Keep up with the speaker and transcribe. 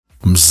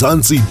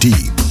Mzansi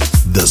Deep,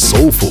 the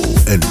soulful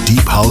and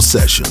deep house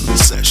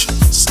sessions.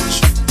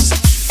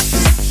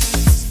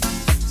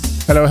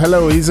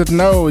 Hello, is it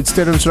no? It's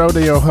Terence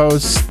Roder, your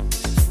host.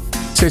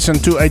 Session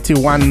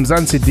 281,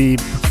 Mzansi Deep.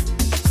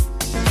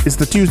 It's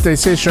the Tuesday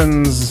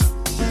sessions,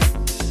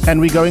 and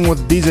we're going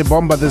with DJ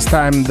Bomba this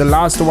time. The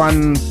last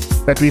one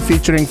that we're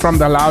featuring from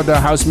the Louder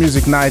House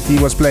Music Night, he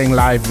was playing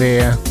live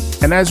there.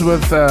 And as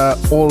with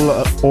all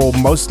or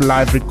most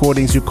live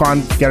recordings, you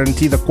can't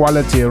guarantee the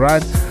quality,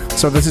 right?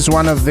 So this is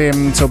one of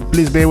them, so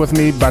please bear with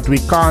me, but we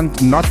can't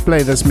not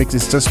play this mix,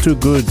 it's just too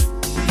good.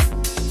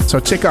 So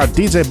check out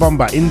DJ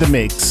Bomba in the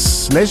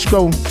mix. Let's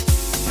go.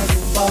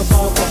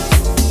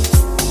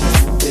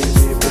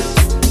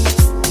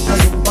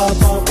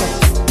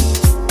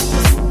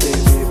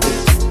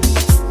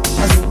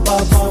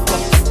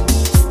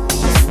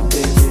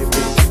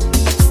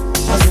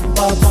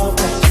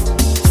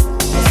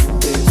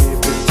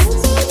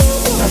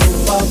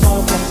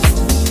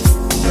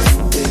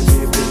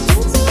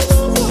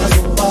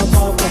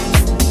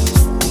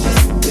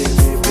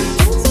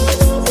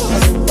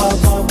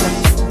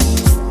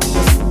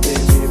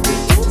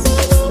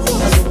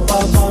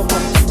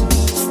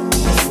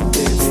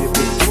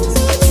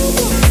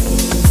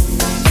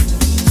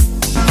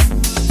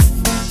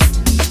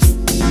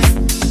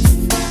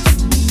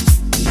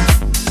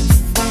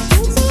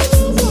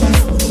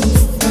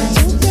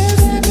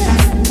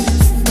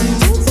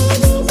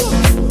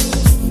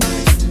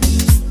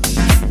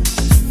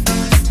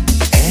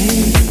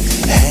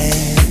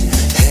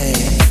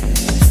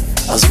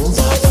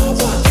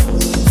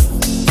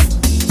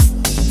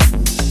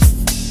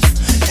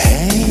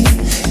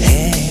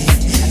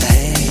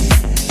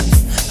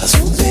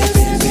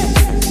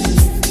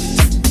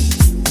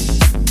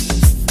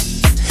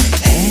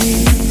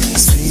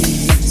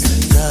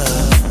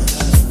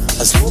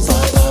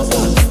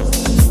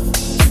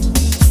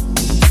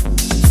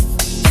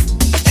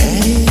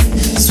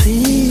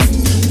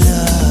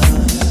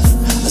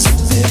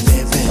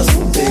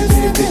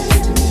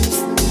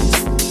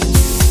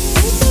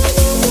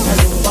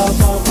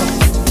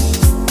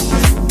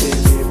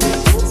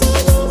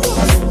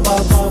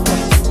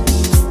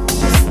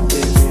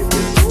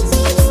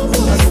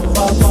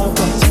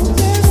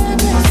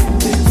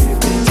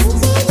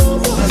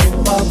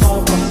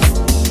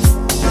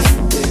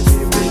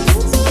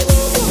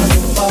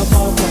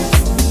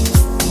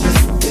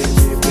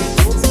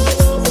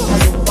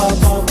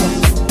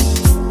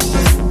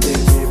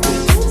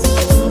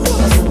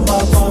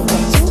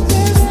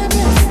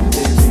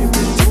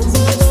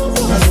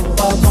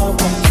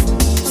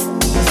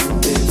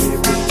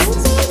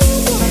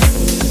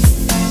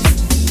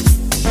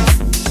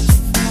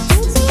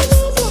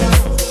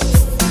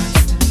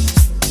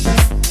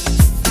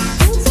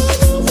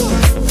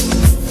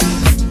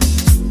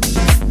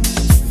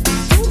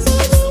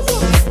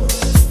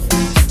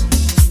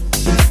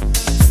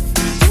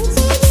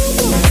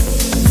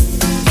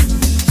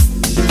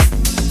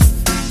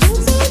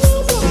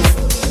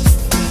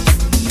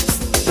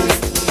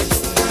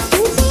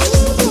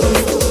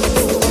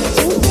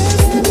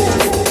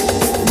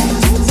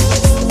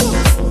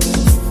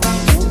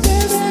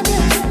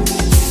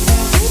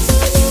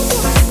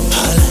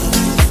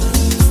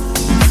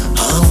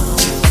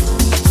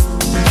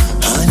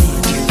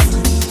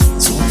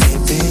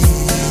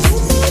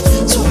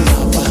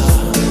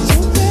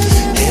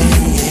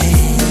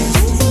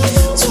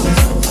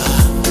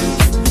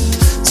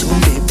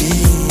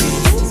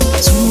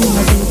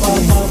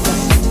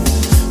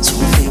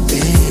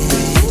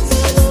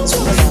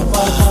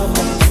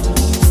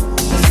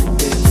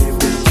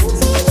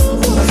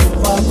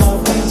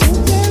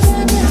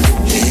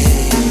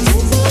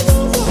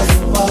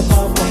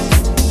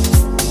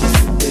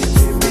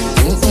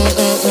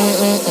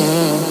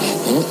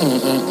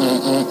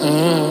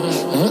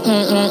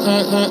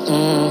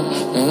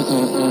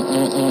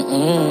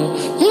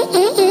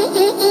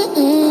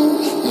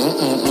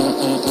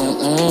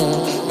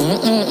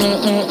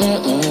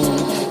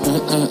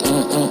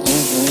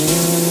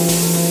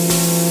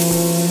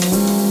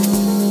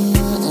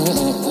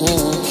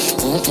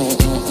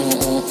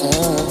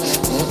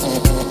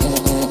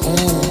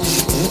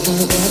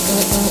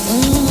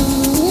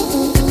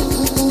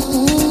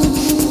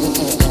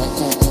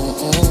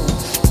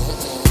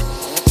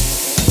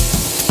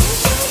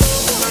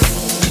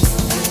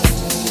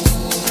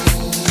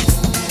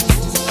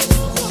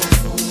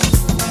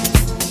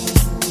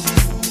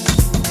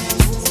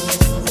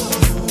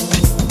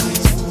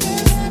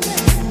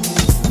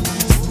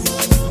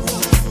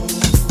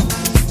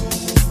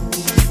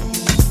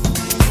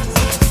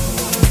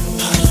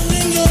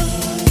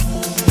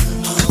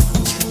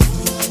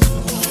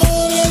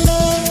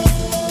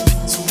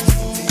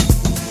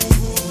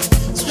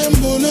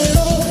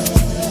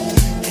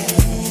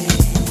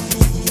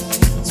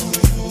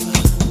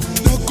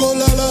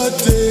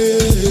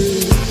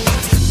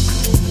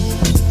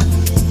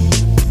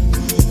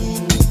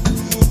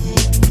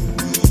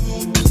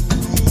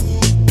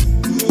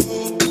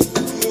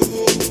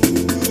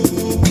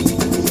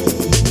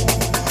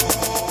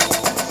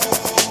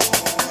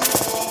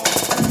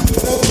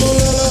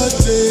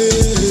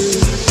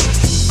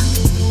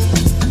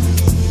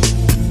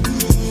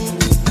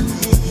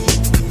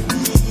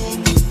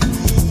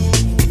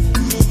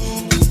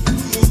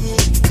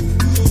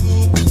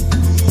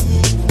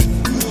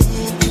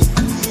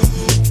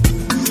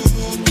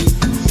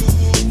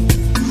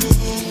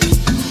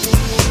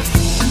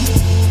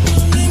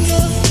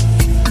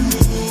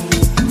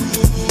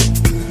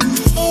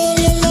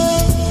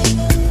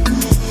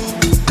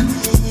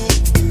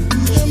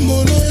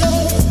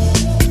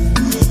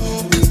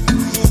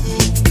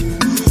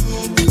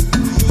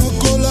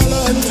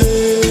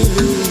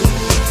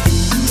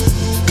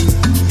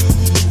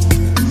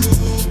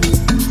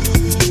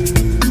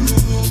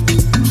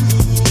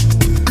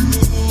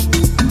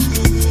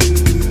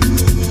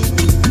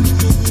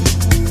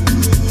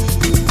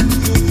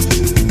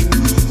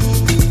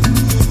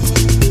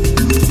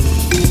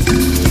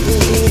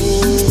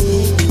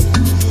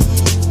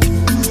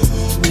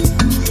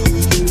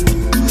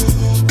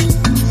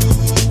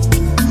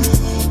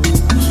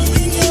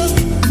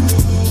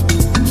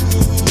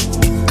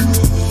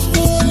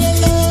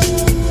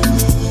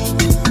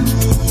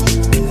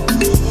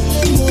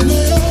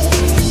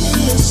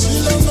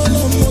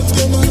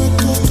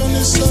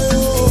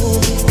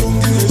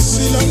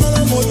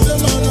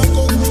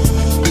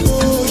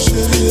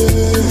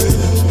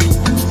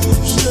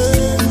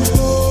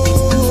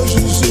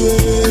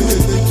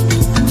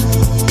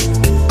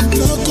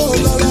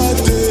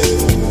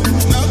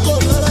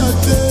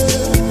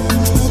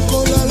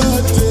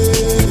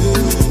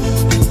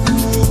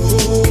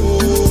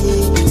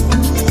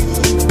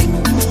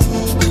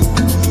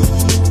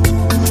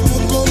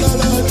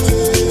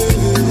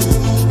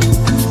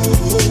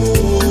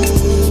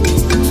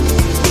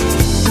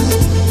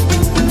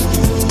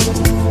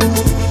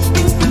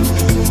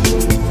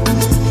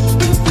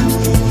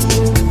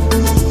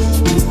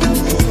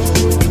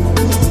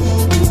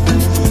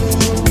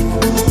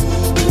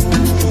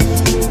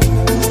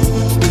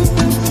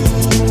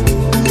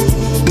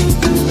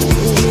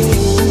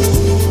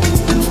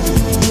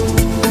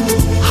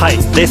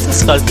 This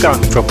is Ralph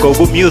Gang from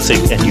Gogo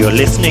Music, and you're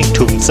listening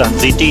to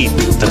Mzansi Deep,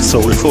 the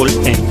soulful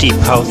and deep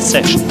house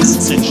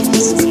sessions.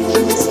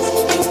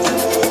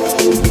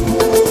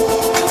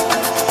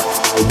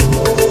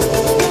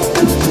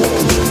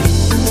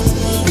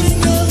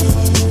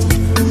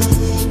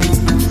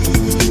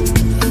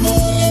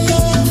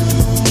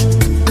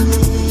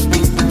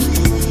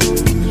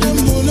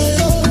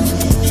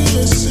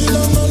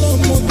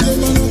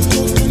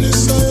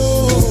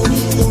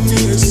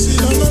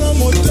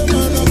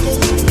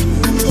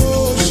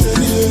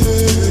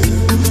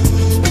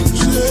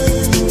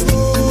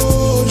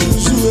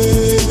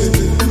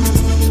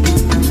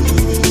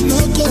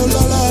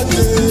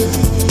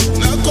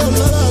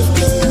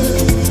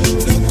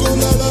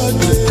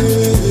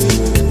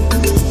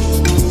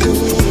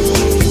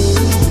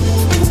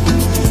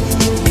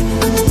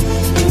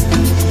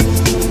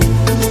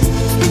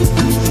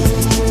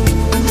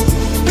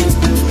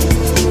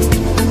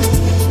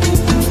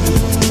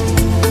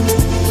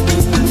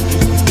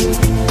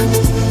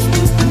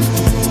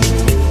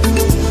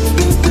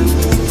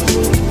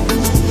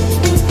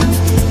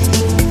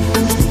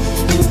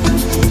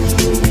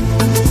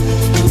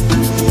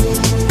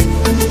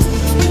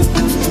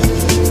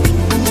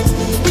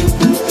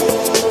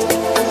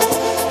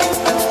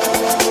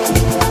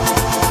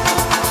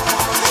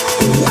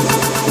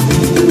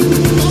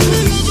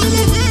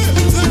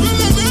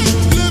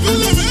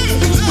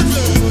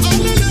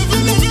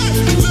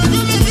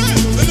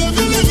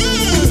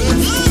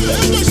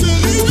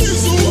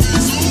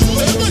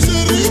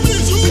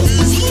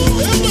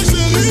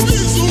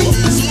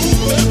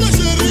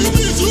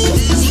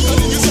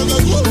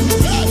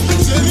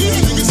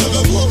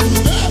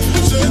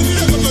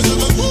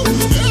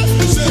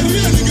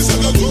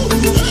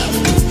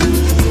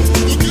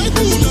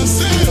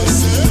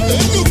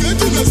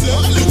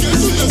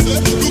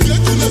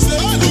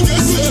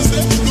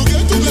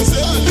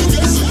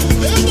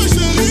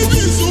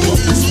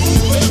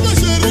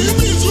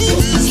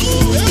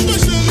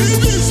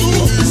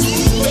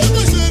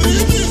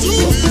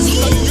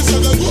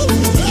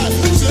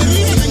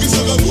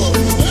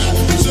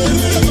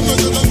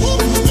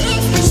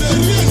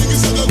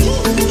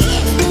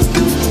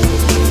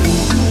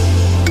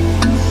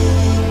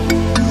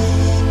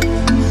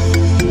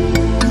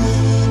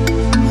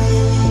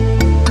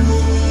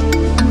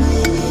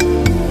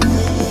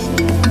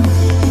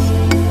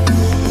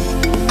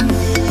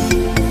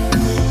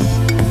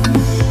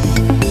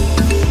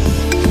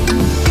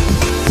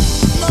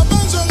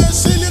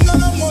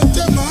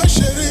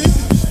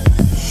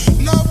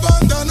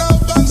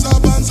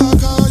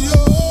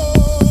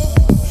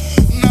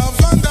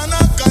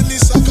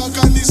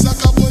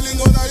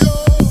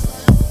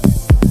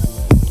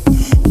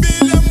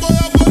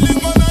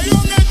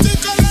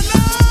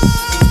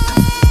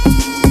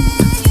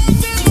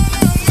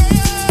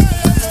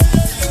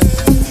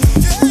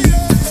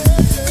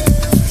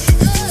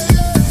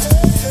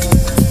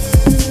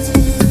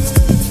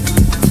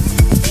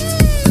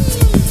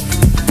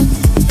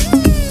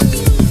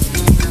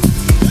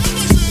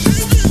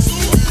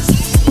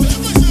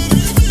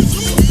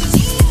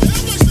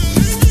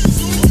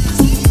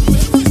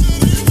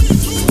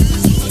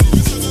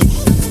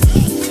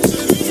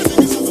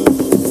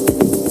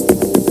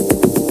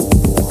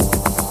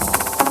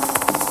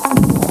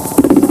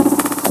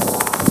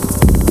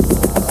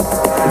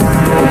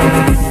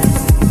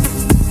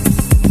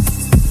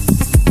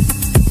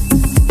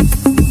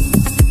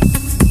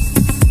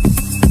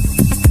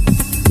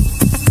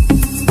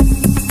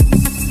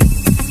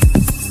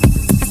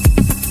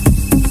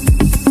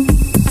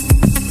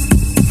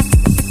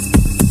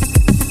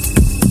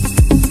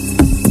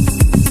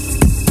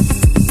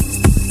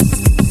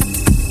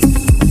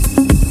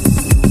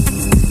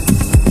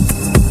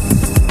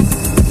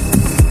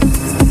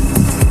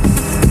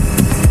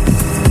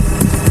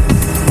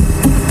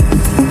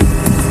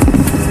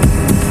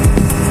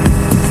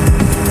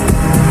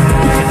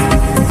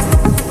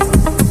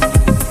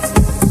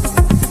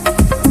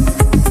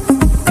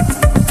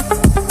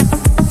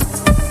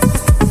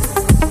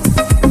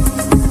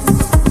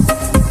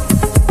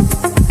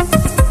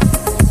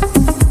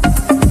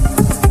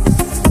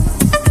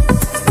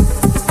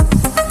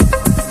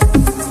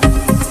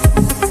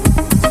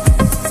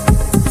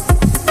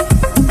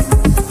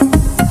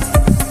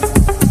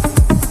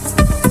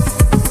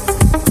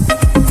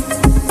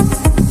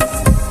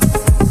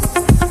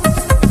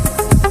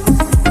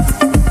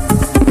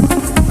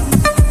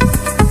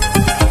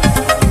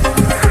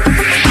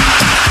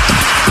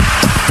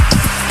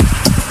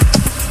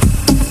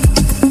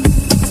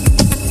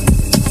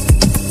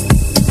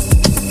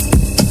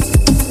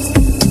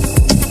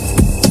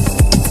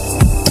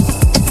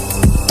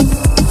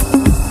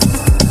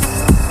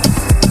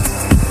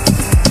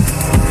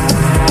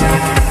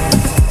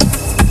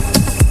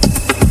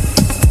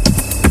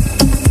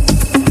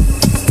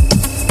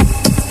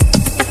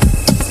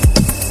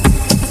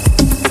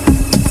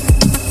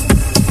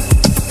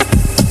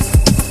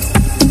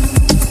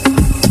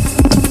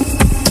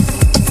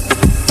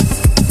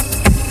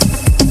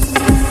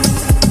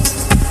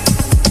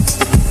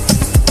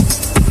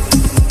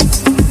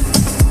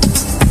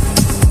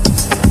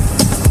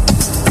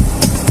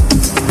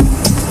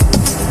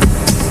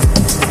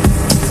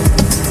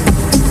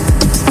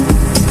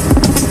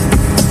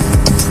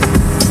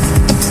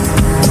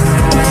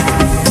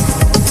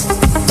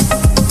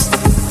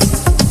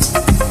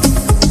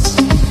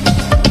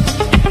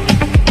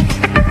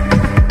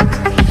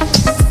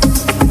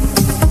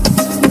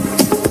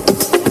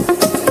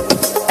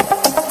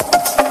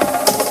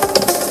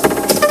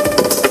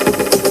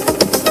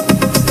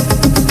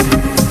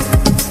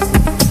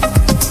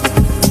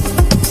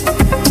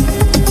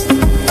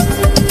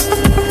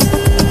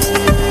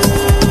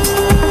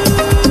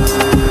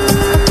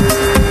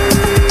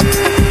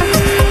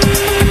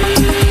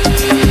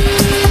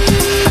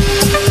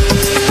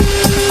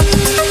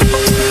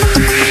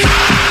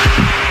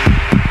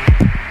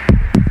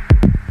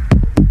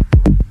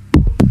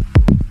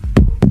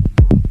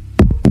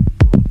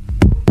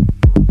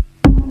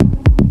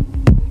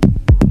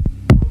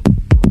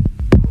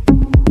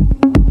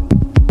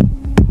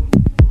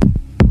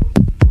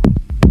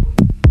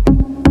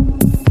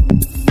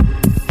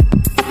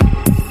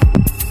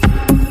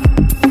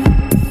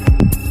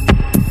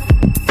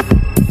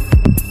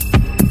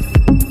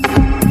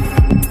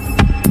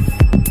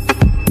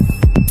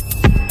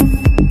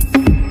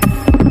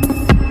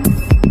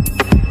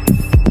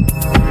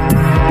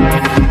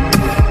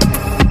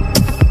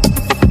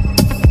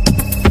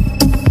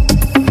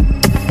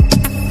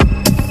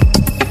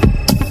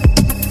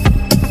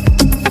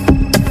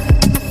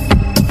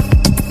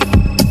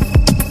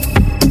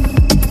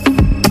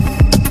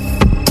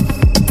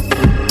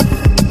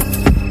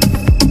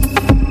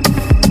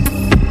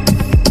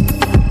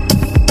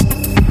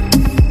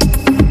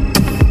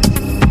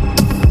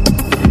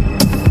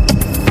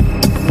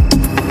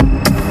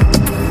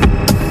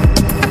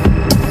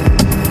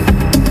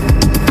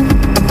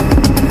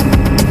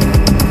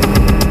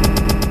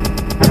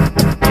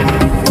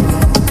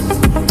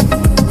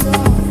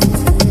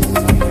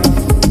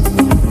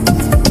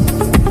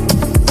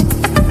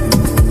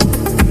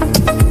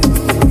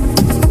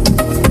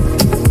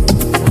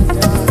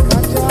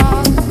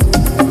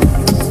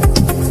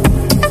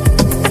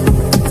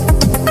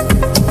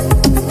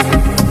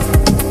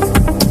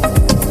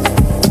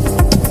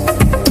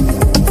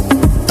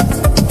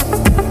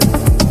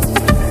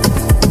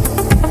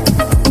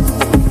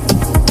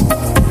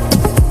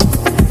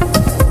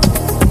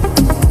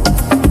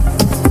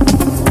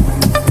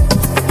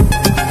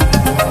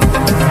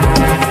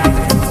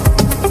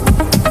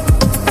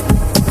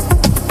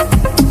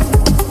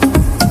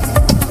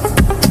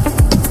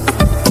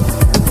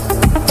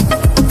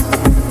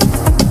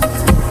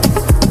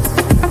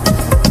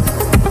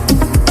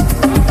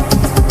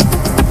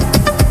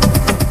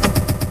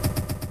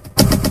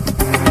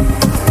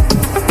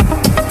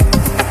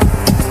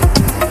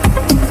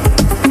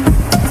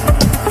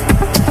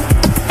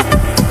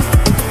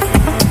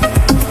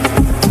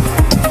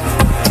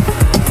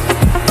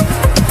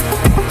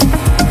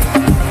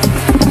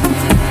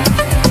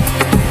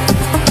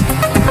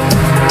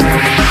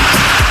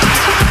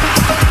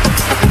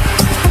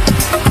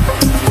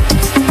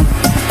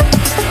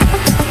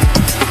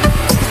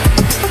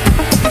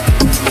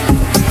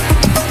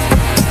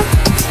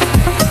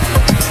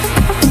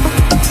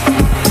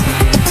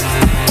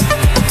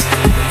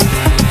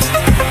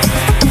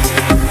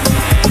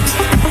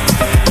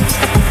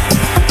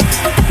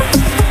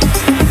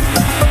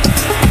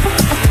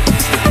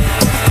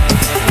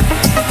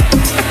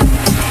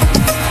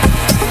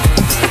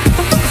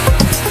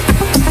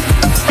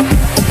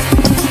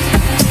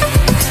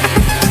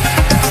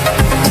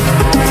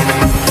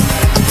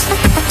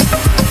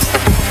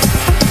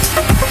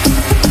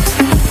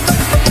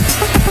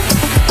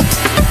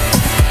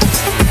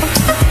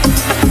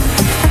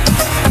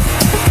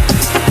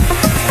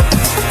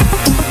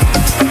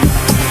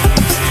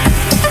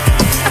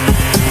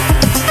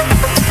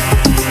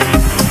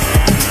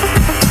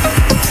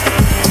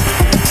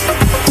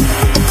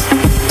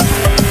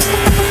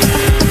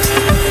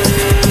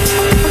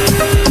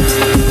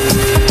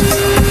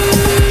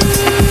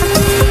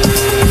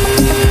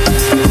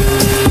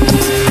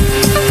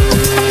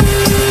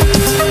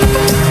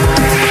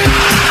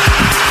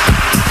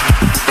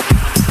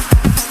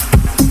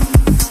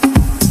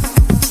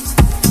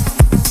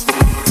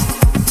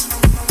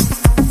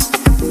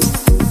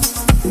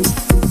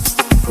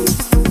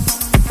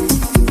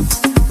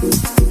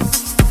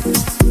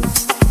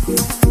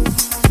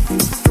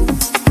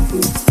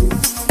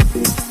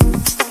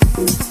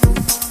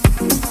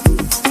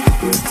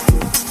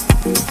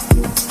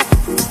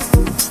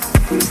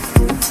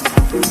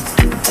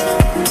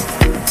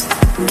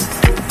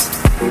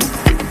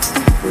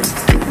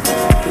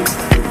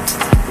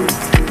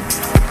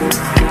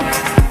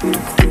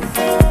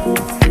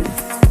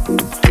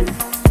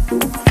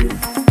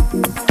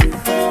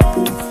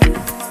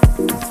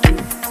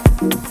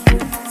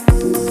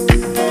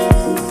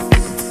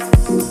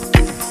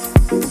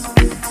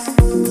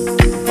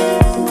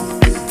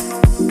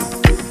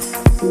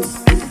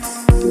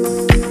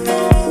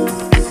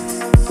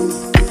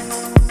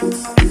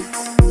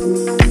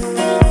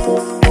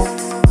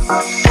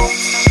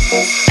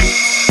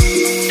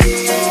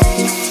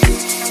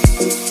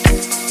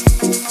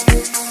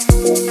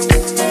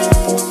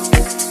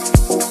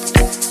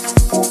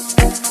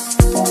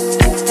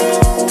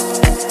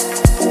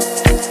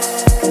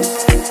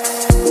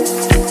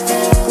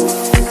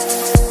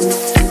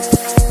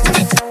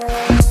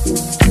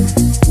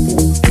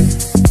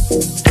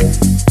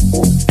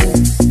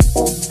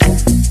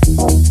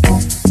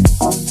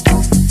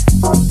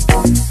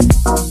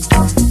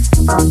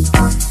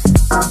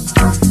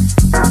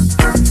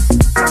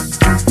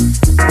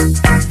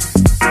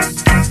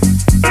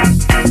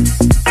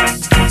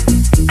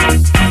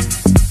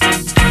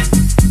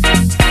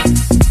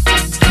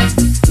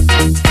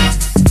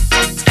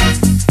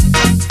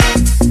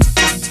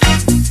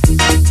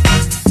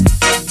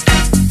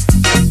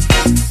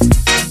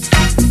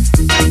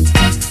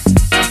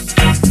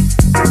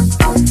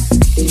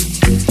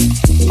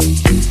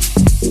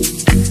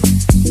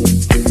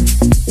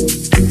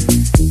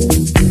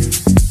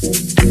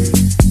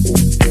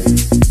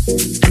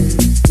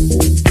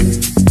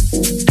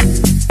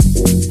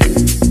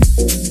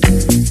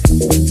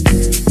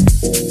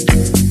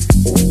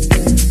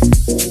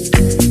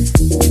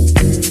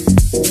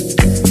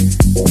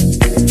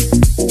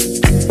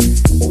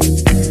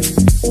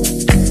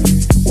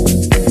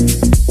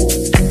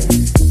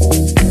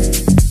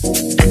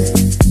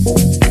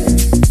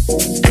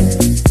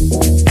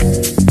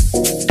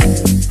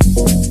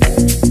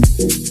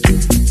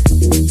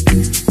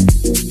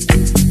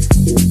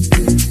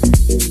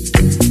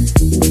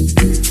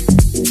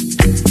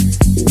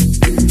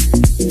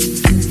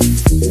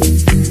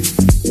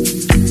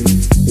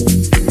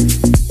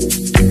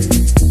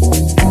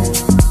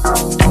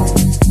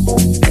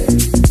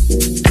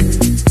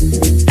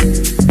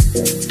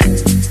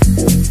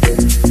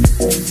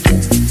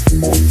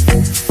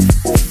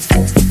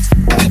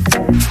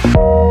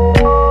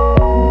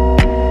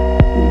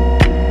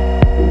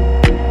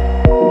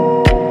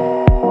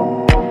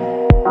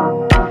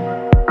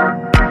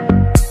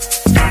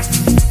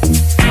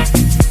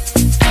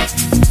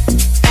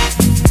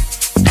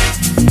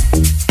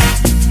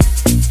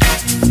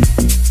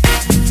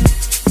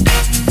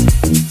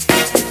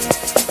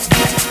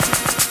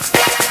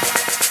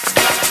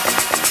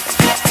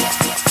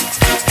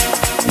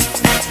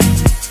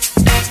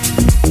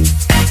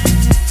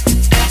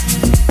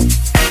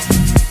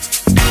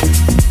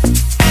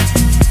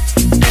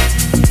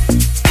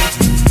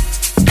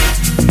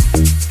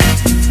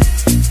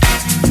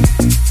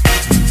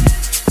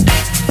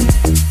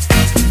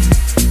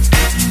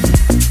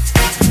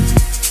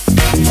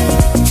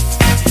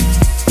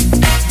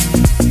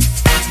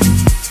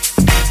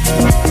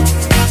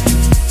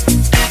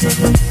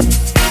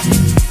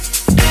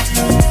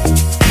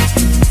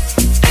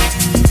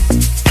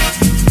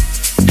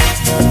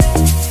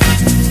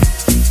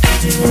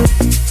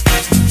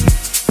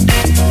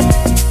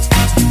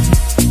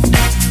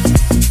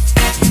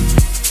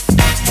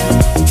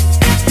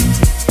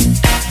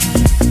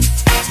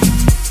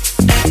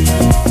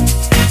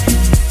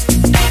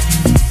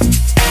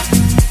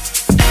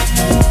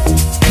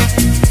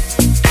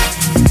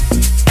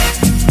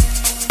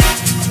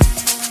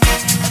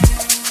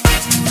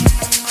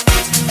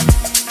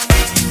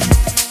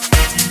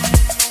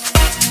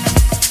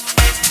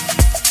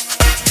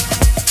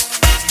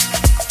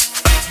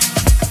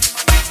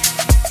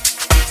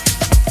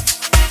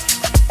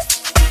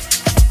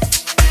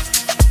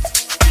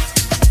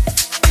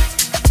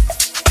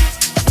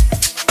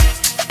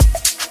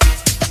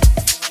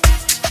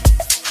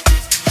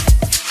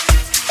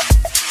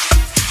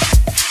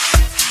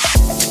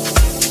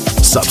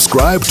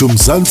 subscribe to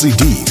Mzansi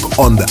Deep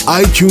on the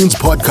iTunes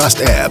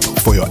podcast app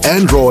for your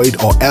Android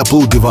or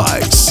Apple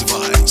device.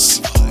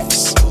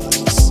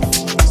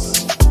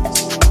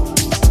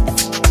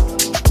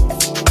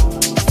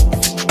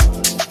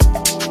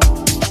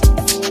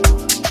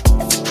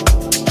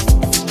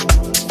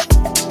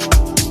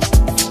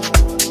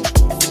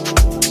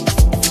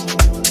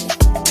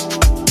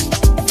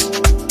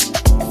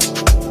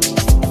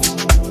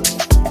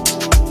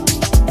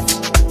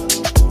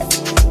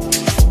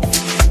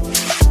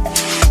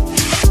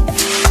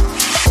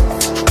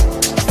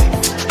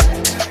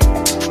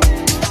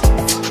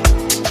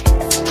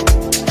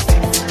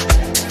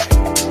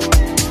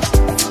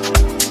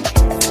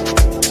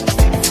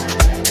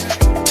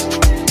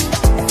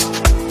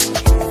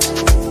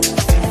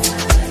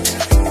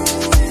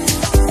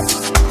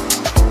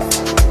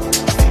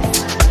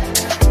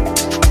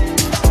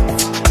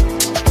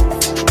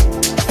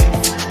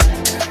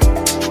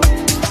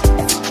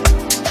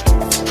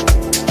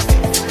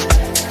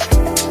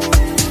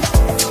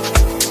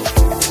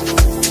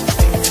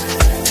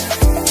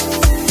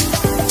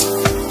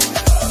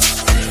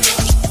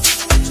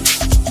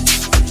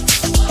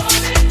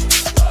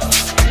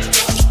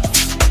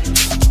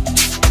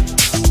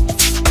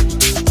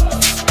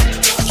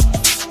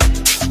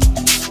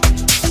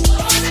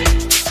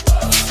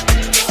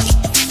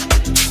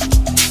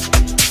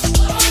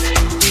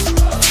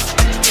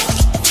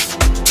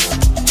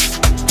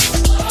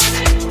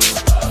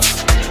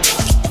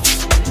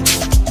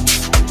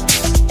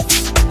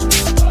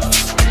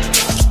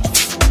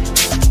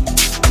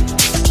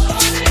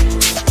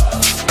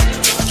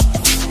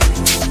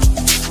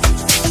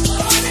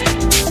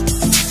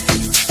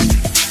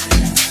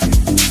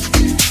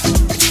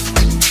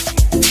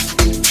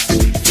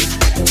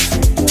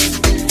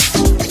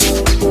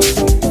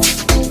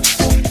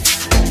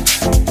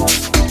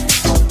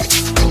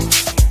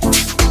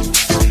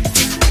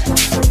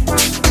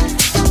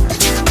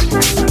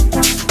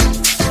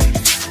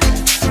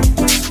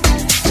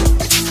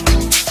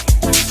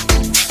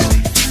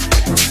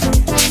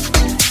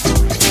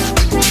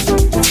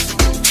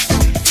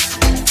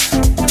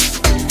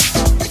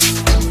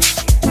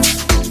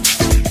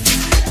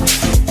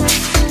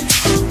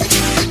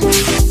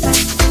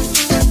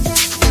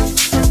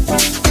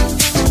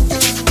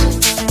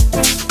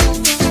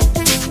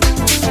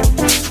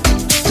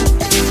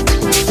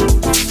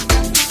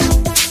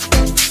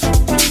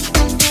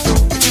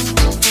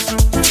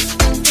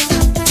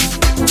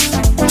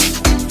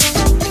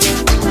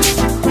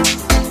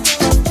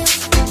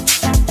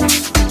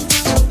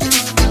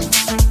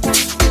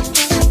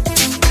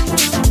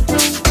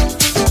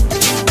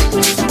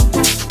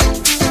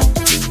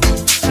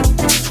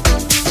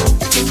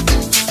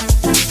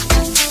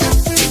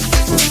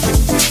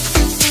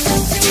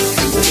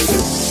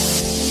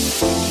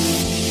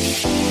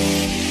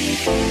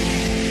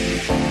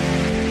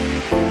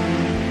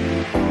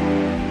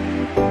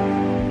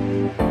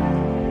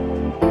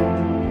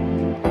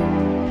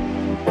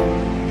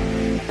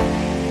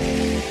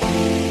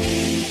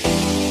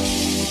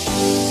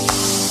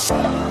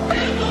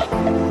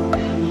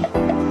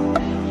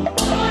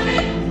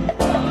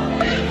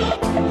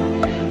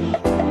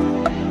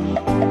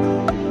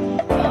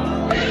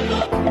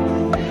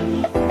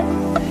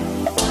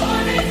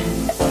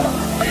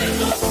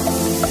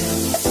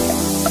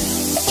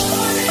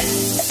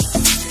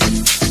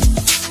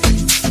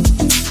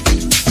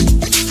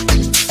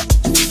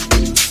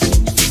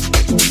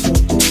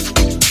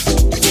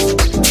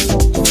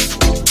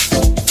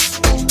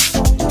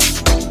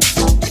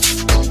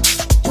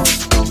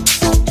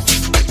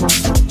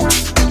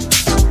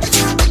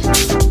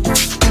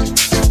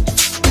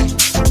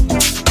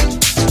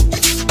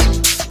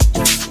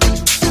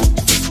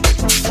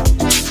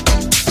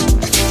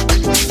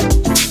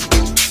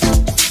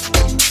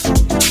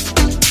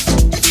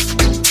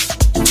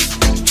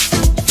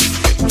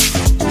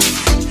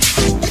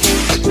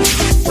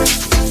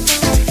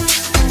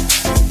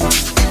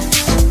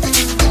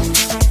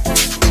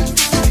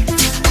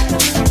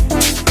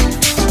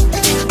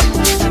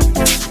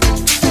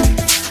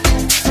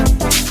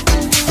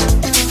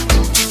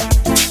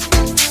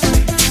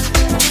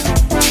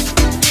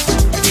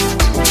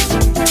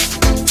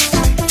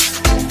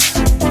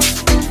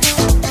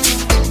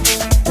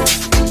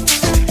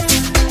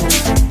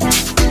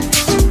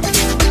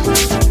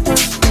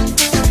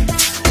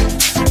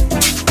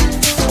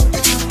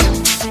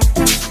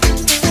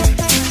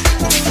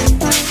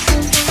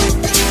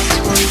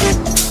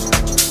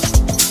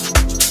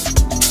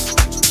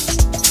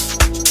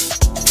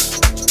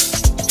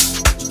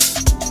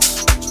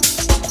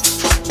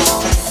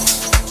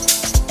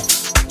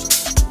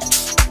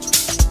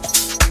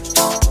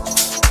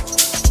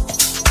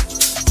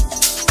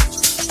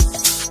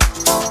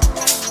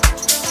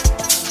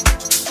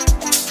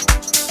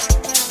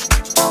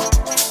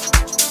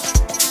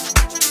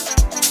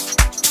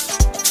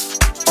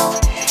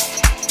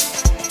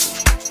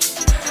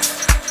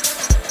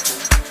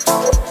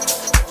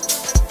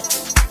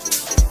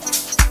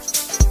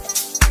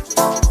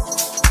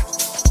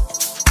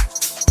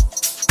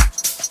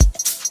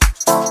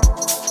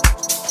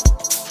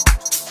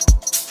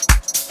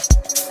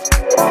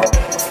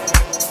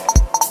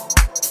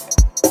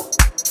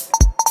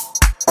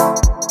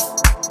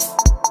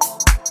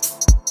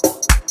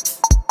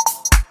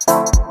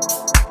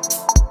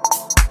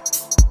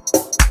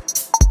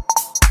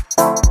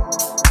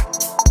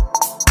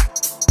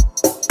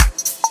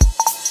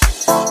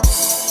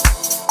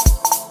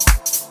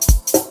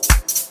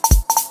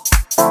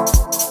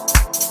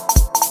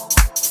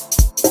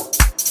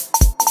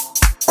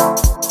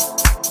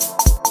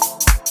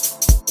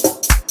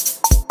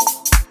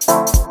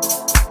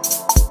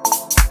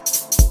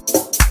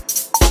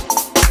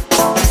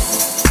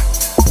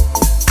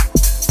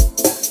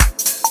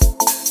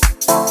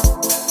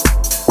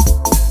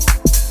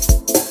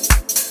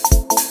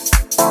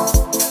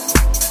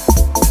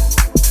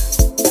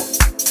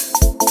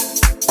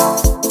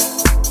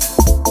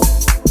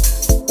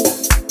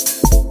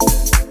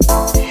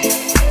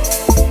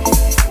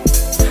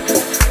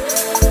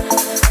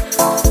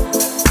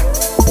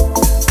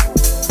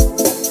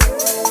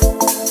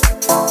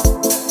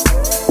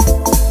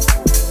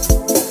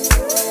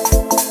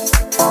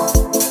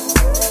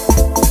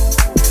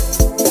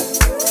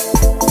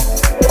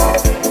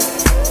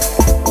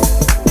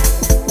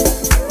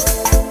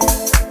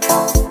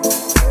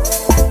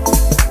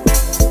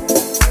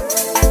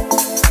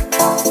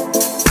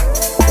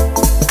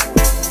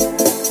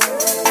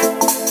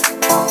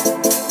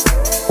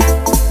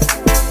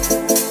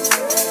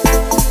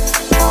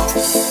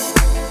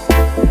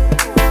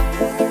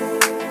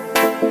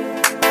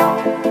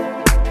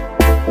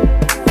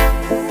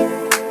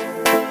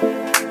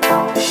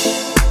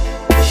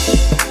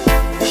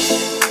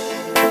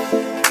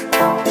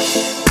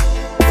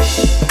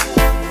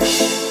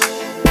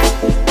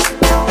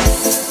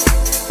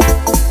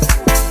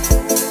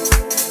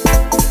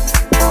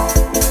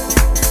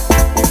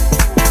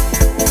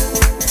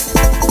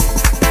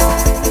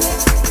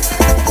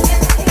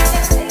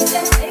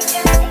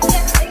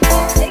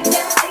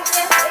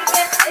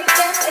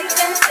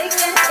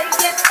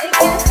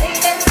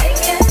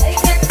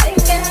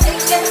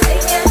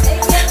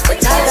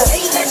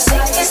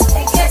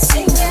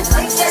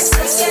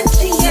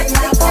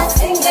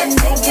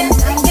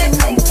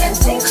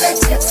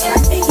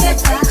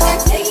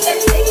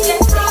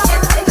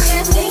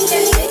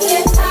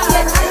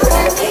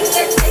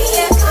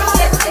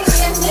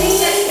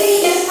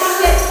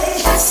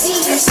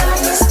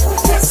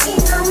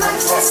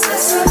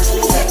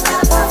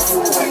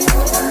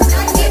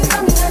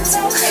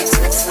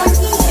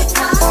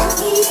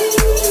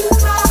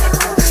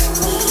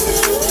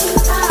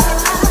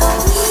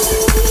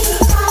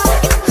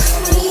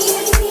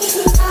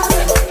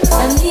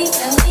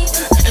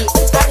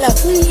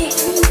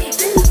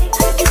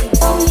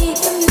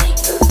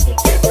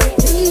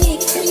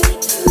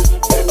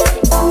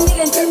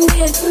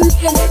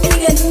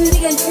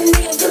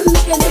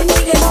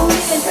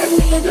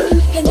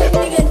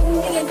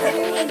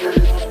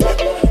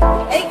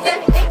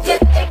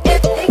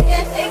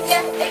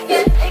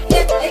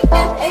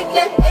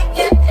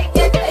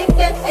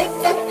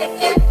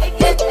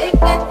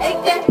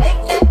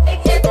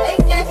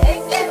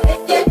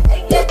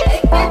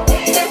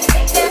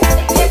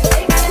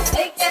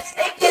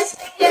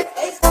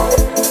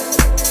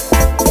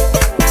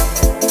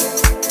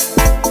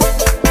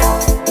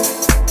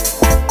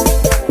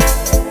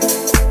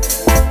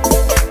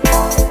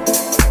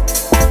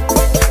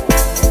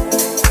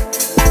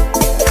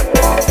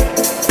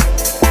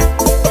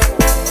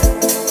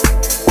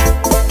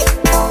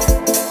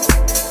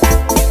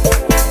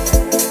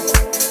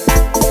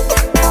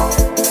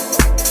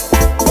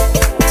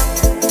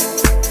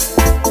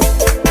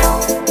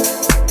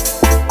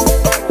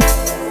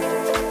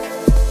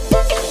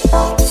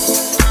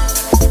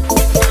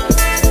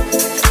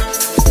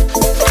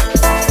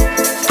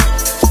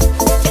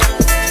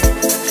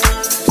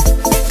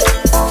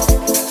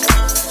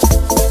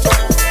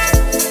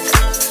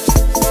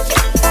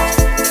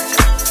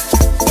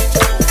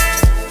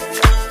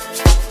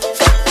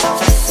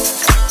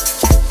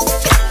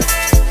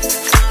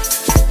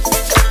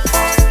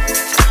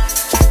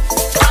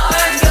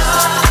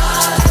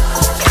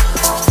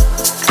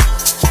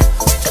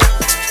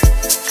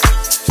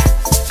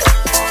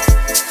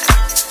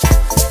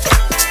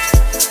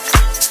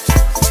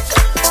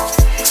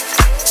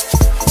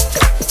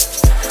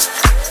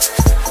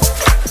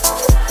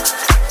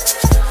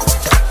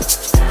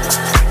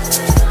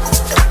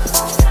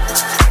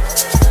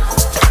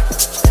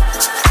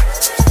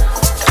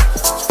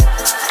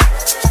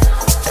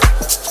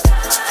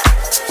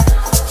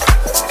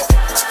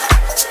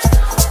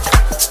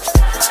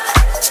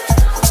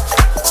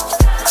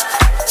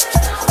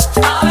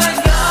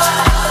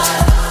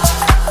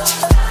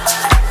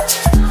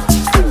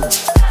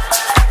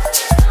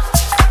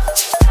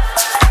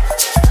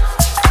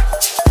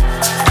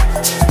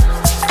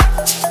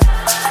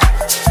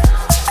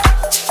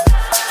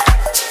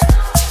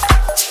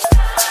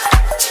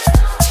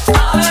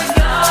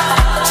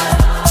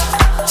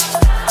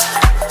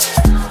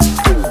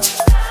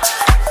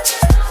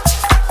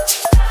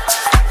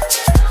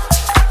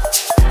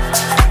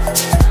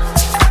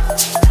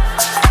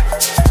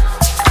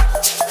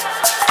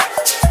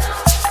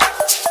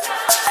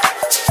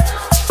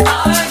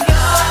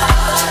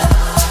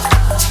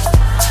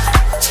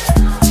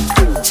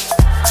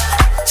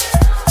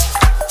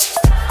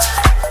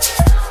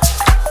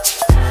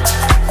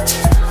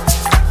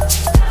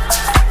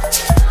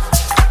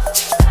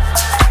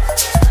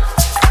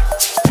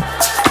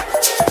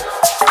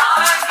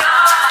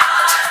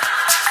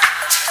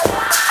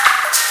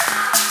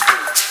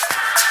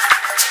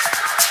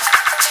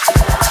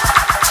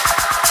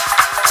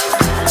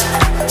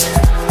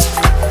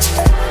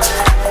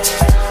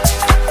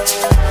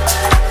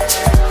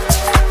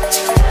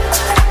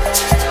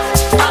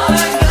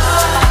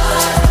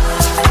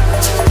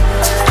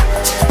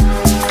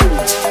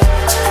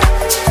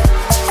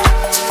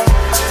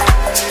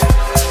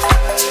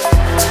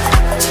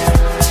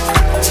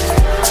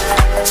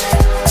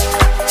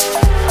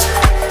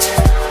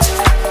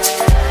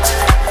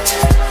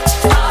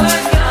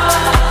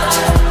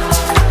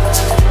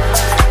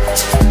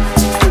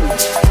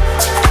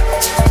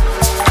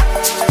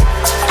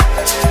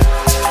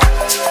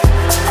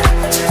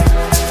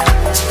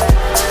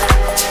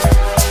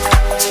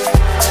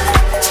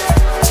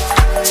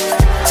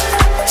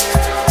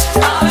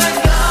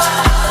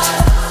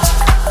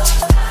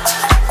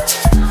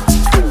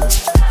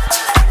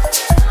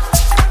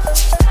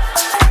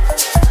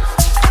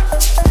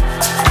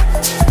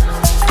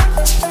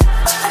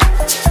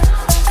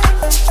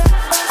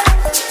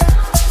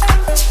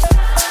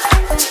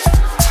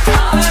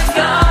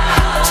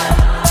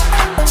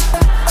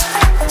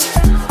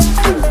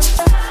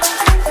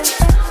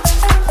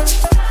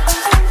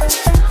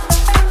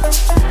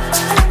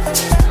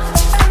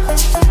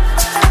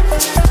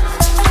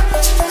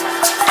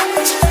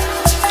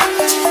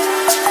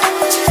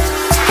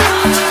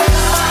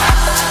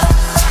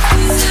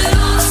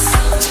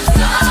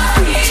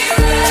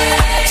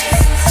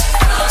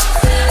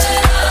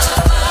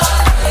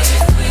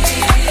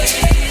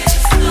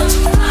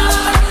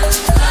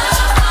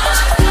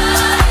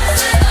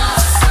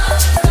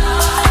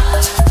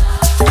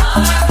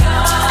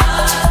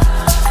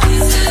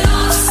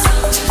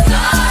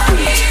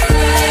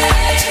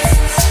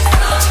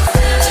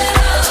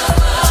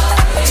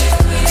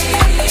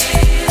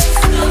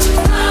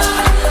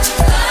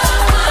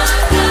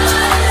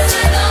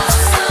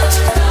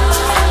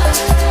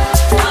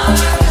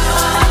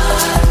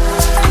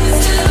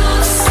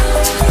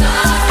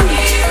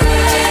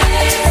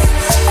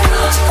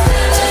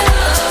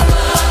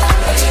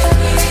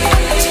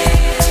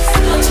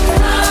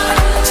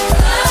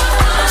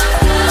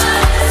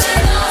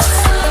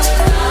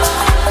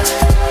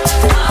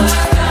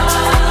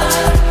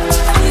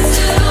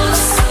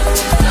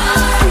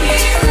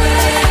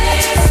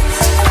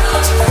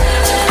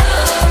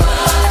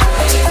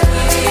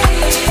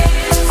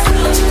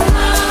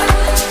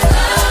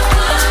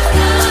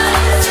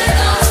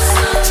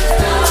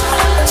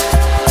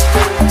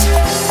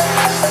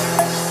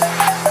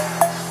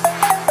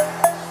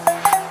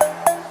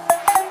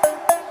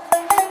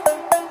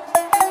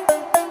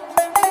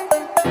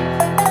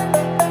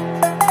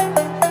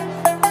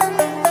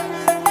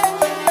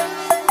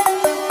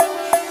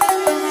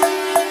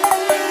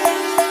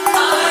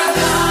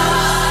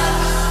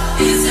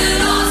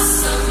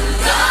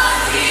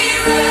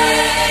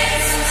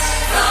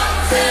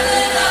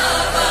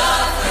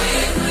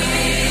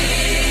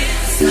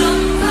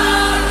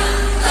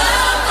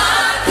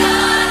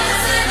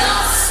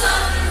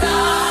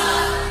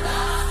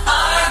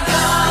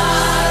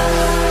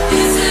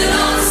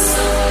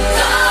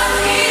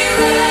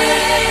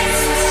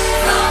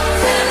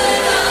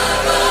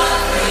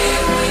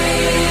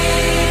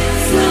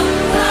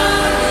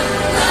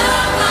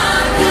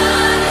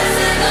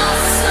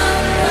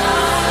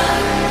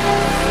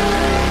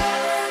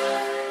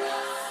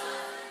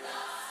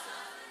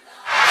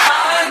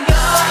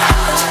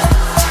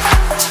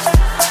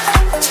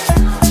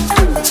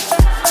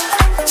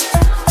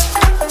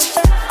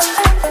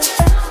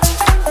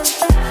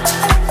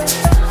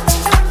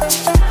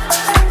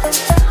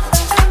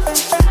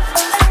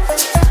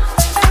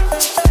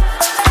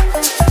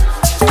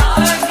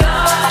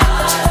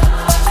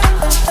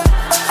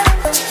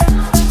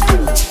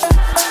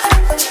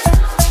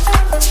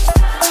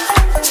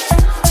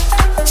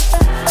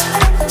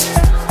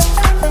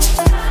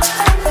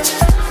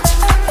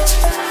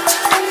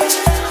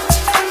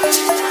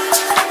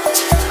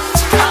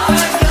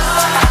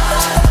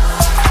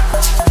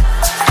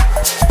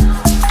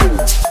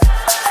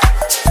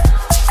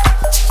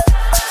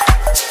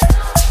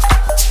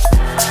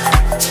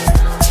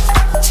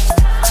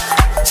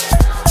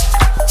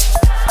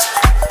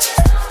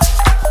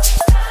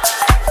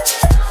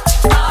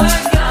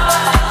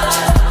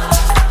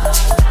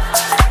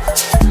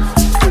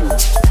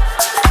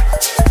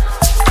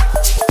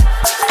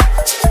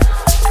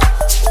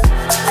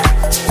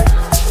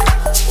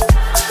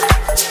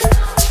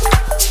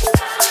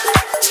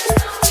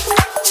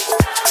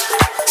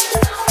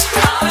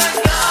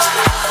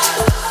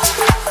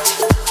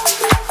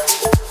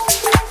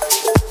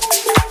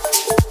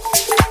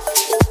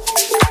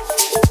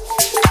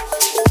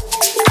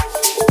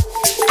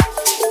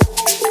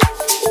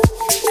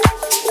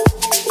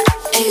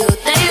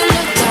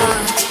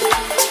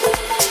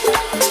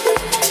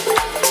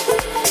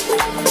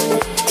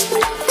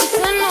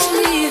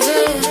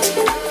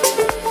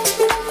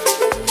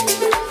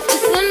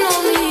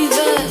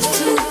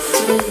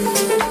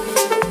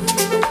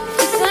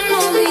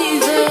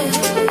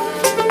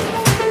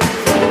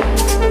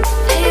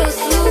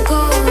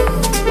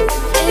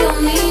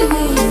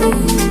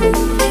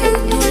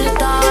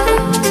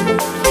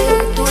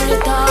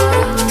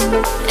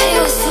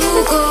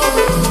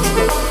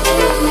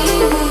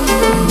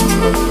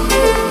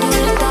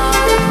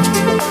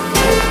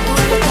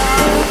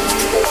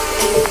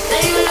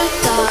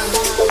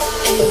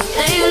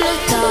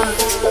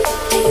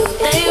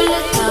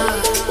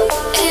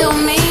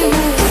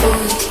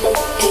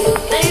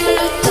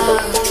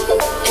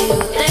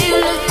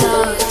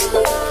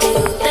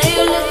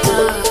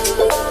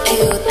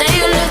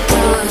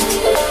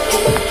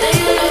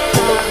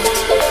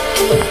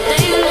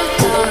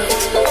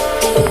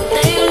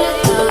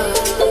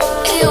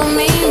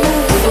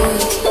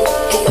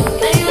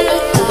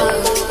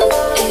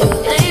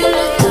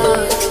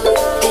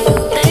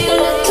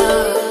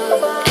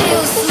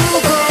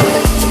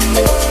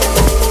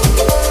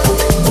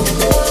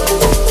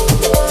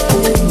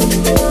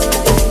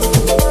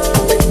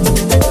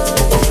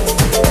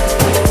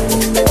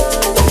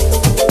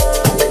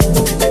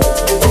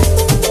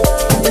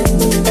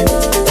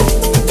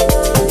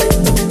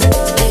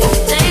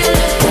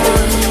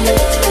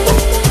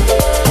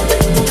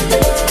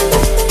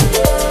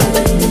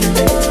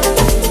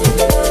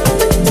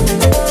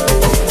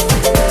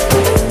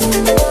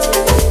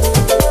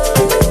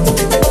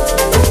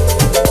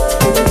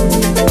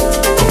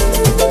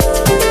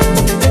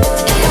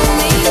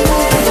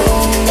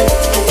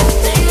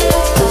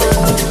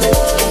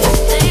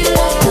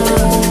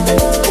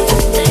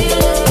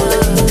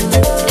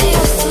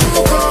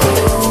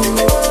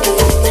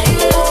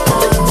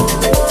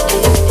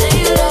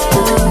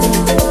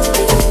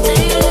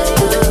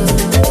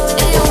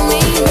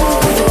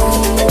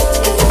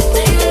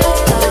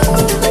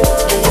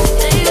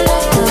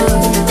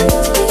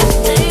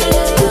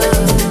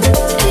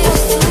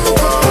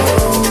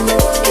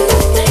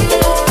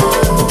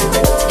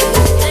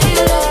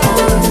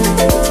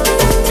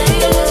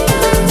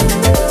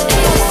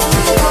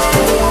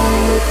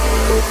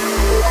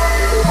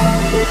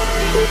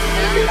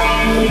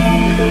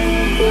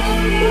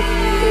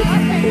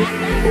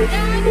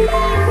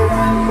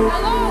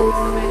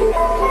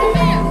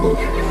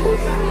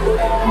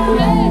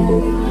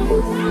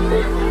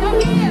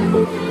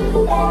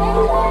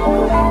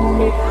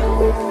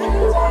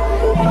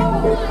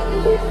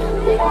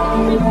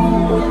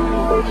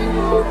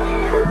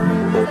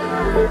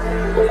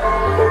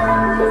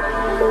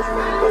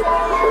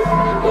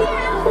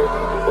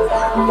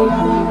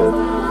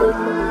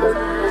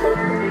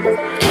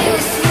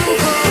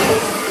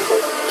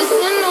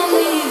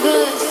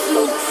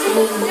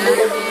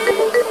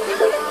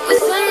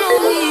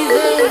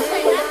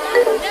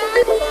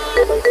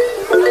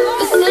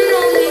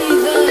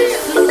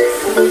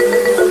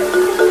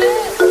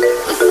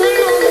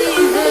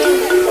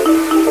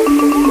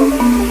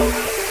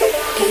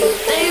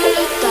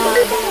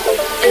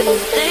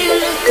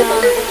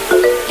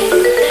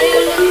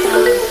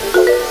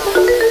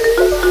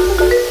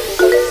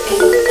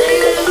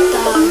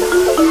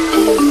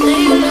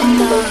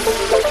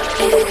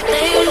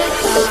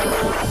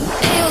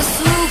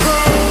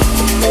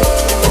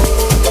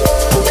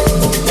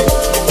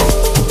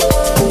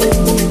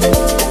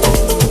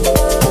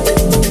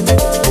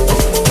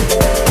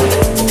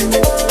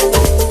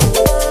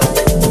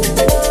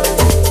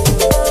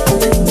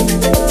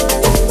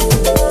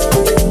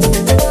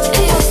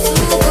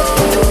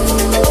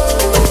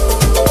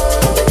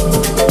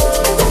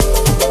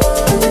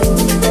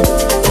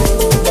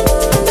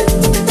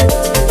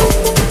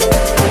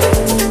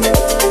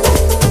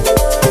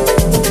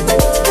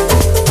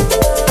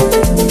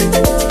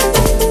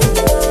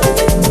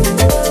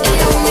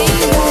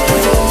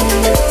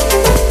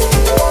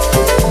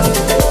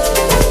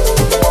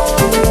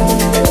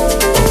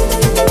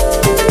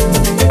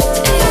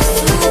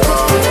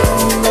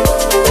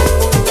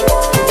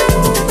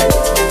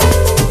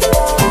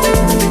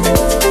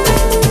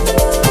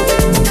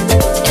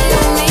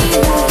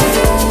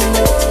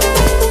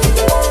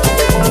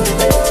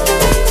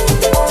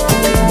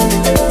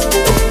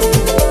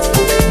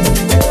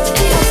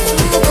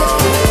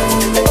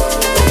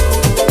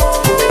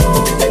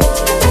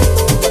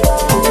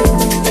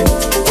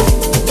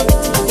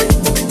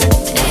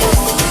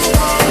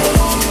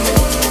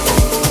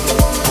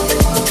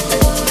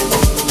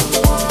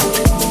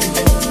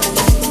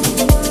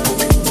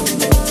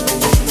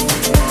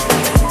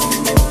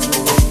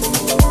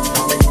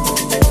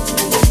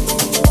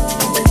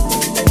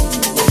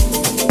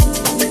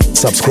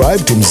 Subscribe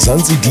to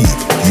Mzansi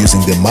Deep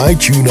using the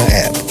MyTuner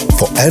app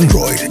for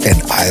Android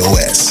and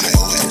iOS.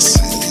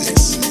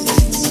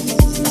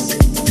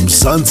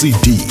 Mzansi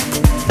Deep,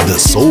 the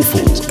soulful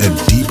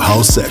and deep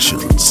house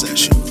sessions.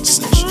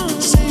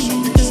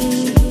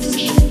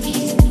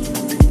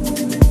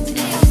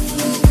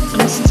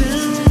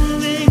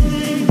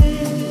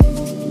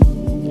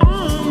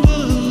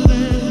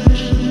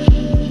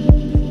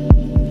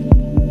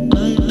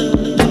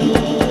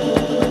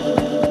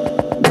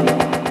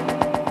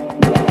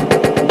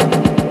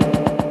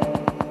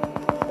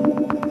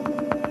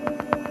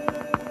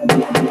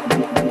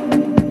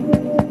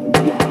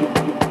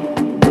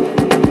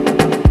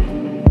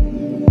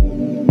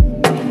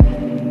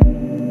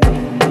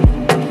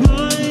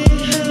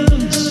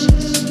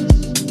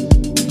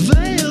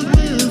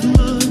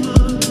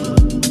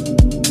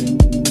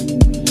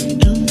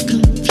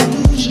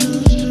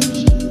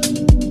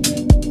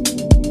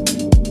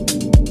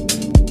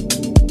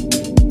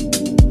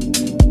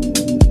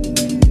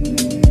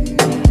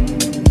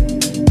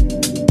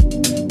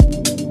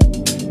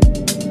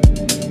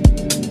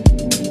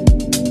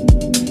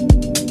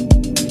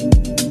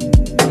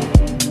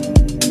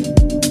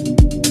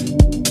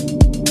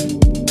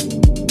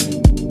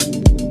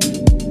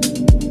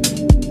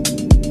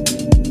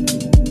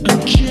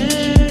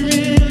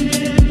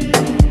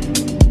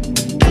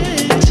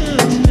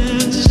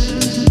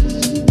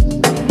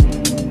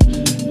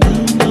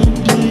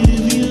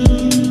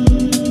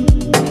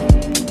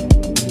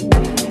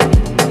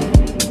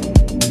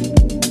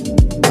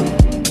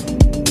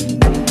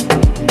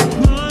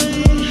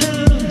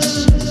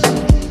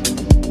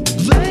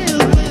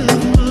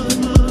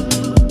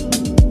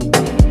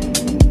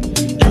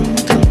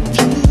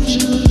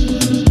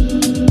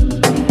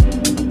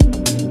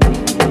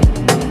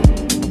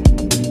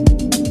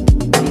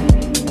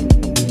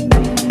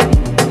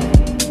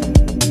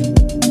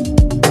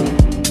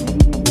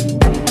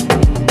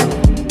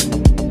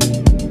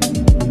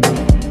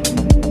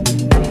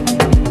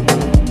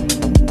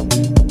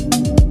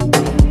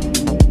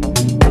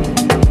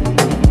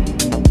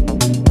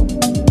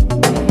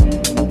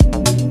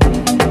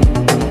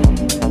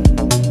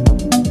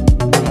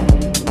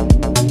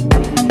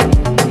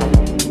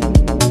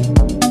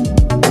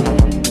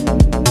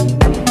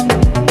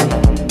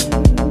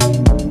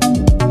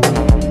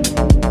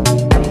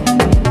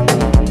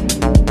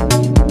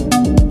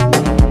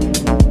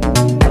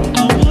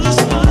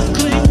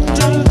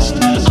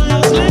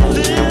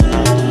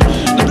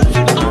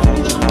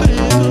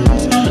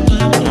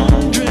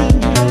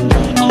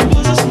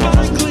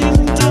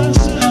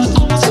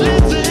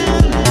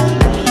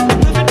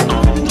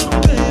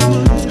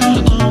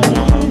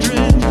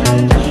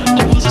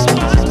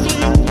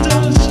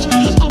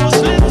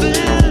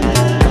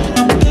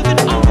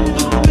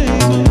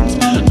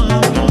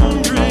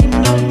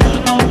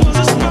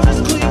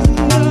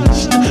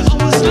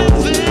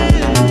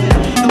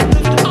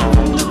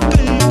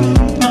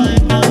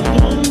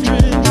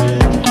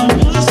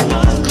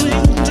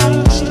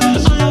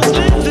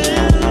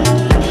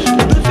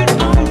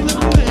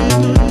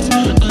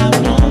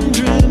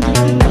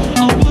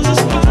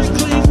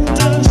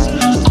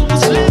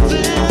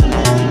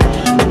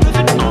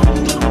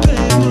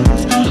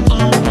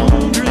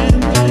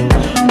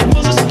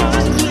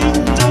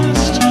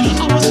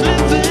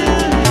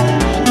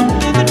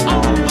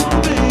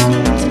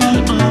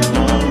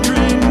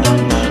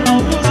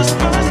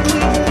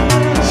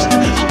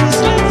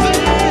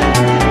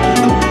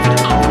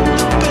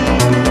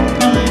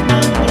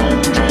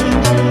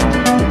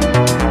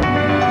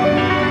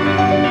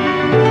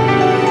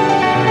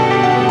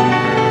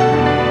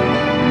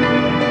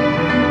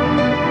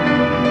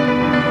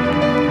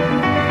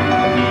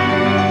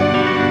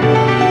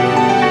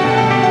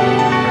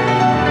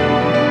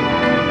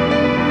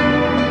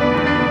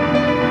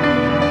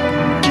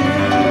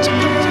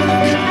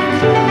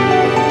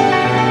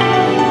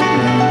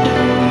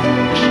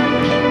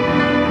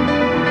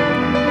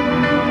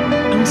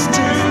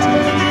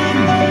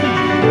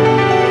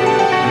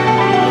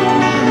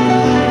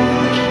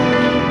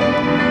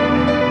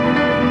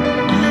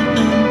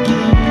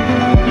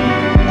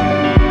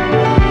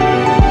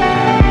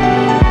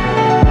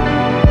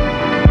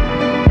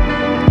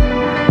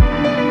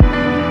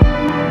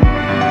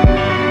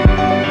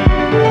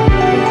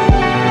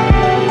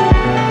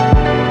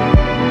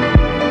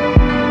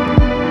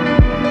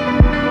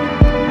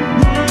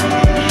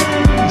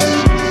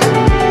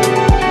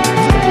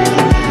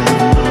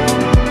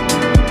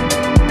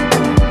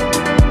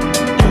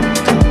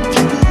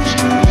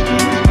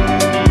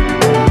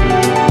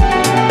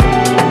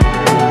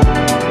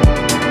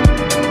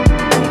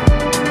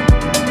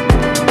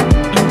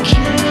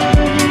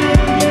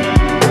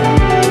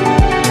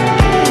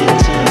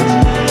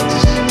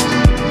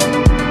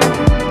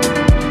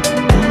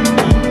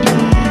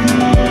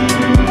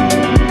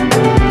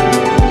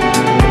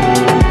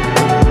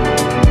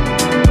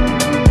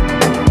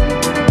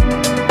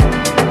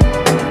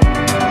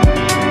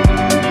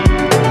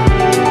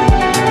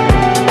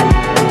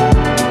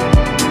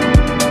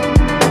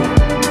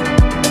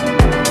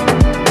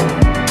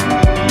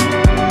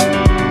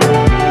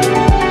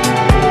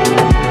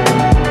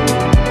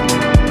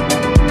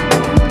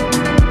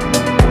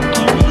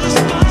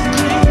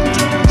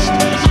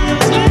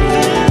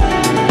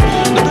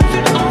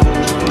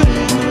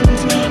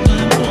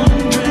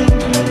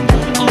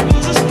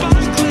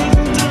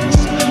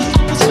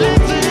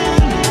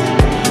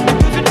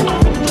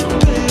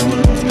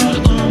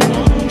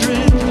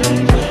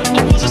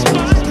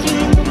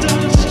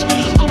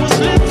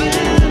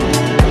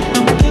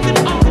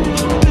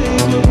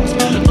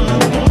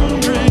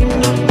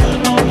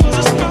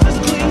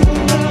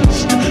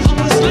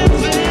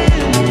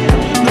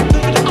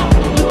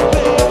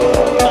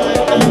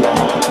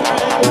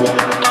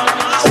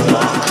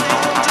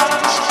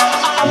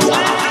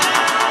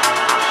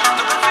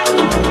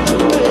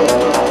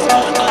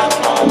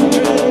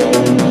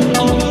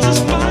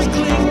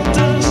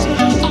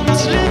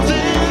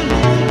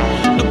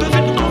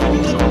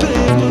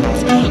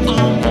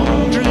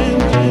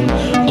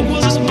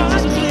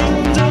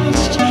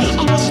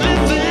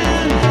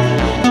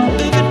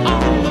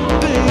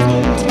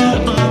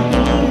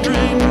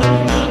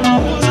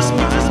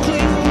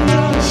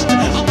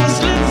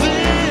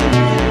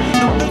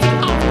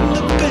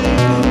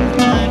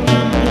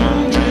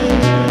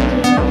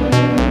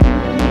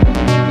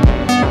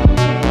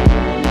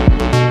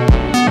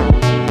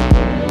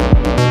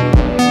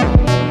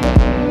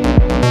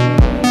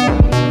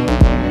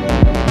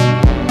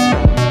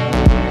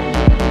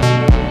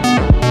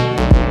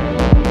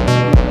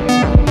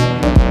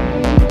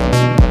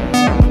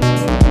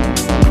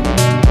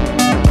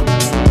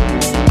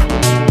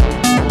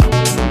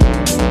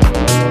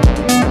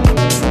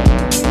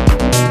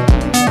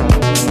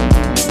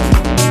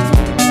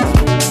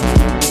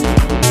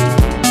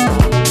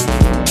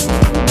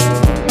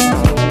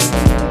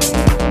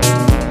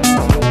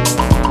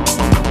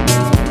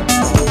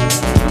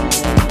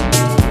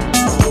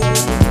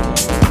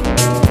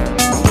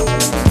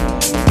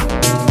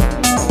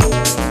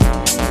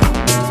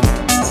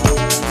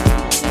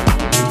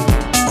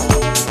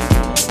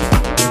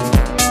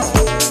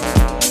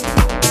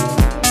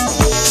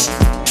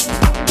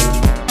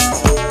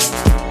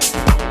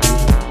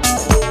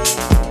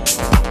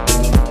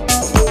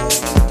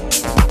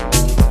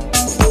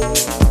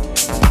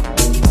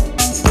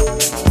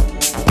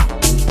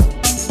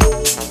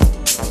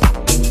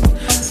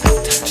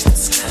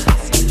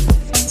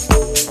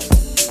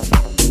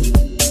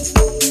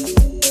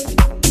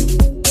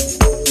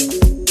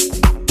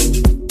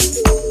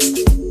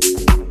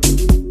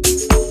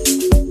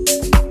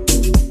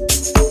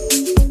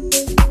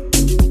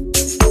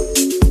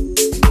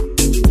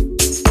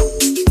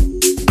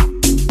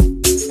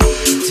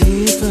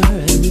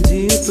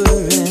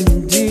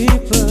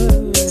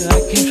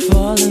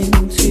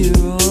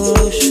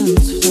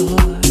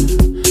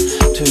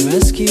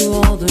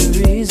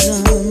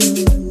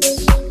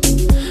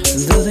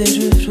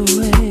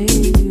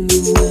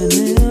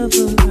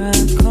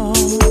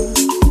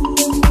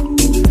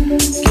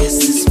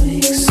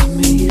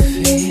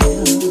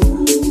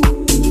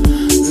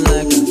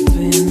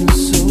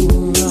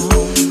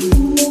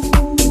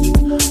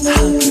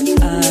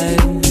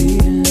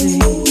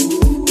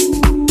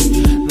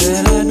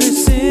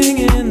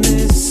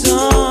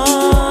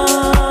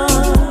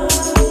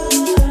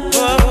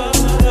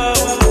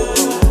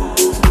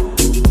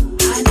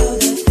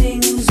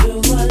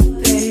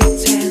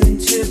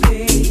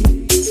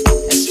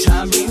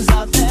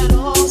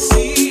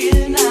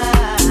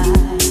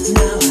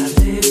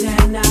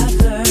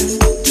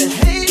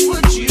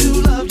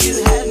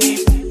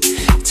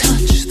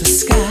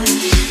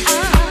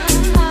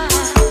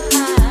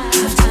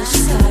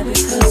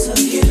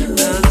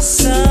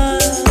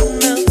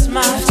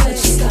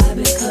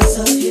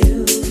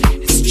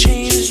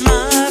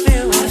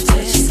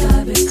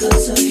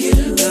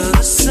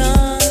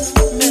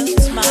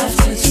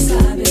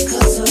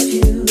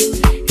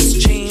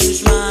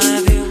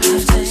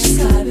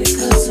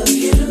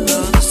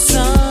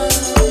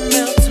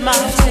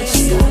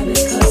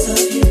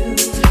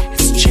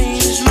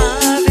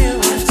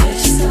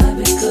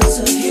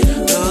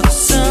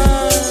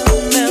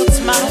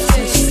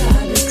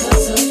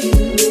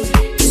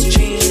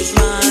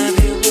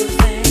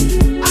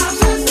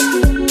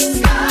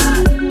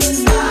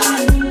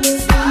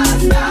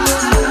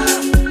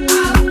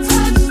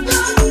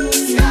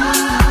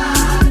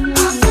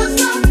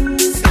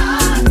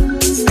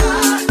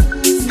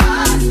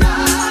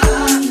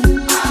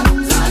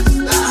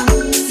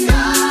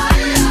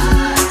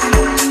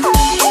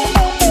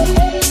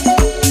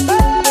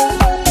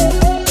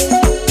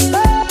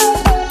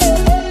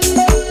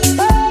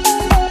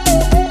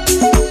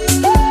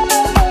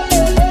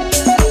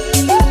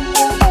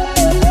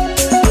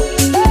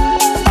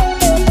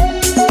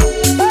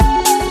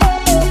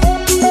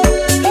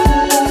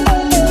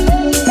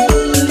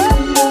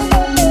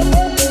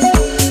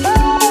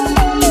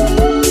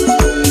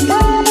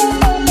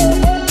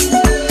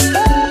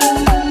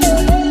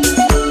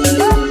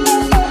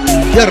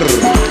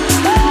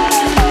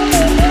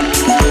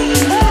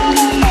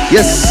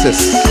 Yes,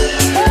 yes.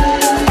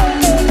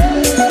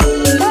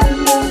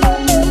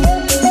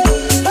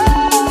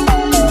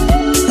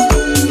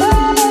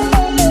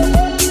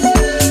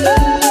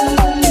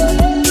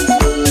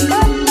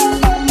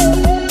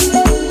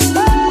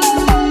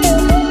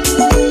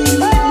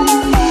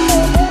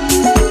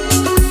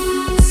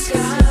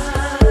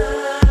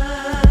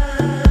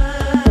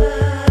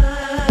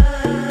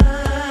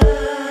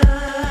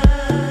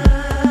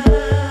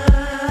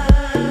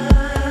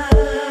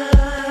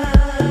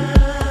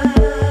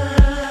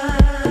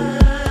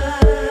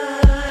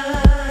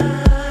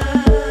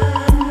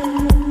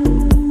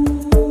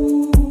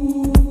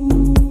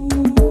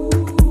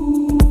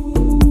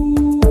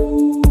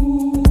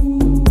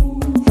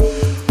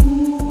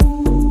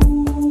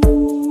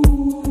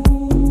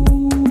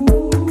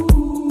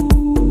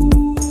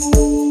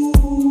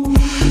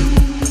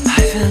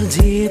 fell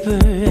deeper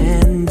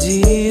and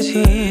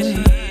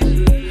deeper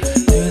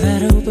through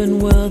that open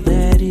world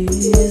that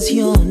is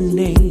your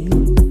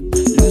name,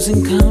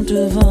 losing count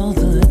of all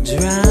the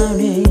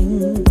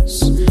drownings.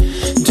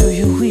 Do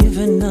you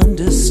even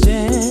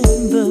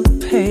understand the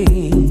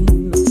pain?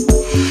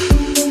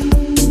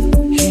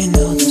 You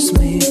know this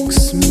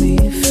makes me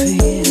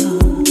feel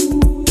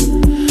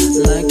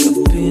like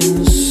I've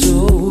been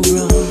so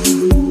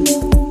wrong.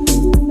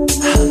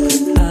 How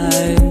could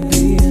I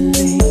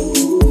believe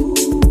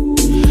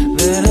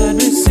that I'd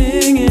be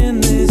singing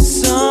this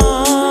song?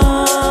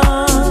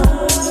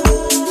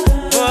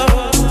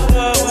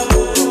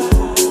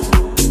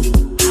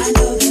 I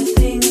know that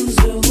things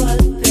are what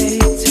they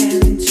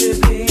tend to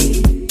be.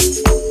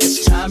 As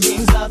time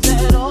brings out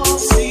that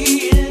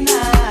all-seeing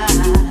eye.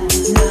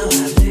 Now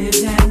I've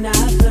lived and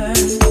I've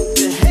learned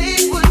to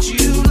hate what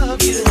you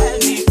love. You had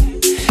me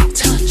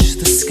touch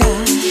the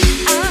sky.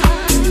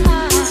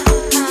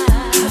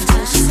 I've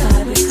touched the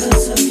sky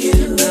because of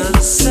you.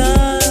 The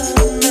sun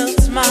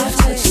melts my I've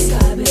touched the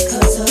sky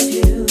because of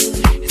you.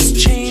 It's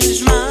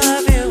changed my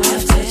view.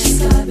 I've touched the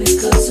sky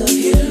because of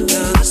you.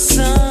 The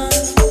sun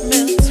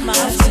melts my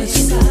I've touched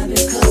the sky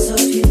because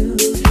of you.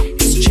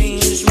 It's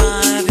changed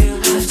my view.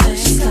 I've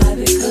touched the sky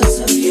because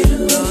of you.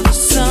 The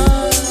sun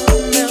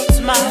melts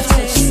my I've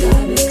touched the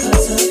sky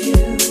because of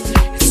you.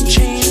 It's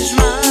changed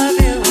my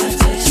view. I've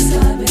touched the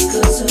sky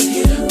because of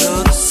you.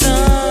 The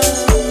sun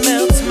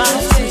melts my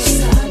I've touched the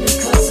sky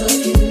because of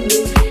you.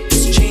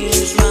 It's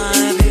changed my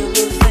view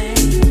of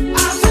things.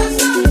 I've touched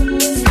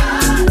the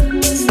sky,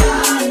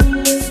 sky,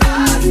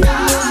 sky,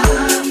 sky.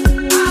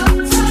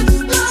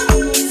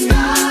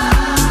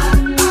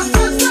 I've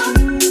touched the sky. I've touched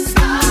the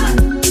sky,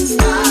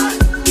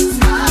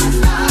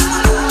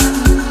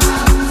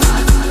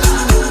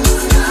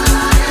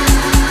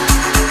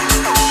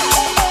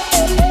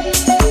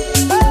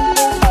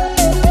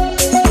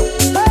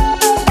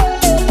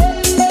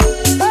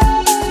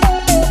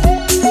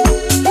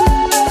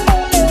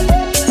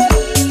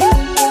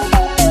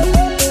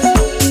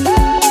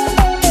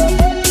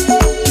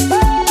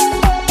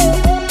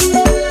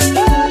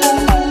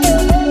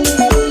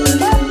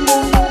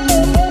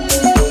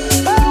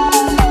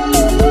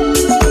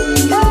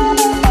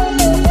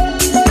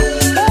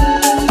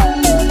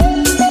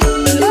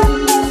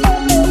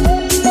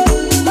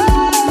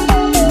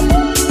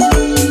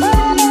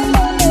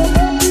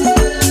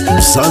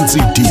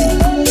 Zanzi Deep,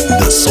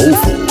 the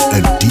soulful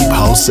and deep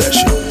house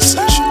sessions.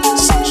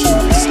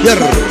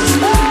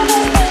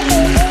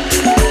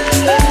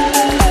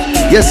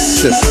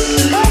 Yes, yes.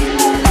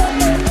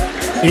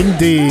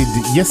 Indeed,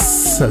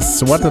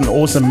 yes, what an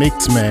awesome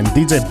mix, man.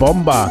 DJ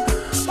Bomba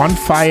on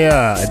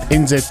fire at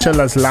NZ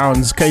Chillas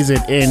Lounge,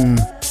 KZN,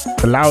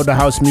 the Louder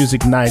House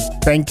Music Night.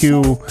 Thank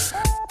you,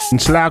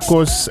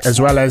 Nslakos, as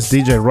well as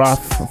DJ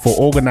Roth for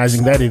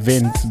organizing that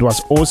event. It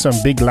was awesome,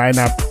 big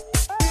lineup.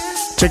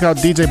 Check out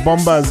DJ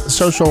Bomba's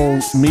social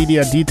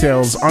media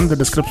details on the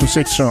description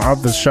section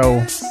of the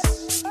show.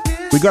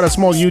 We got a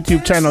small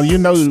YouTube channel, you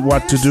know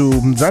what to do,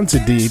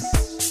 Mzansi Deep.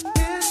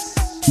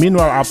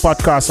 Meanwhile, our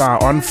podcasts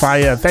are on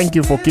fire. Thank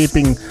you for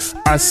keeping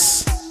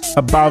us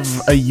above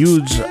a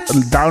huge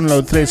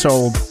download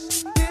threshold.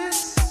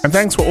 And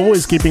thanks for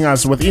always keeping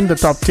us within the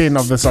top 10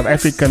 of the South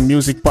African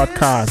music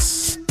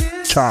podcasts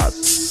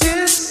charts.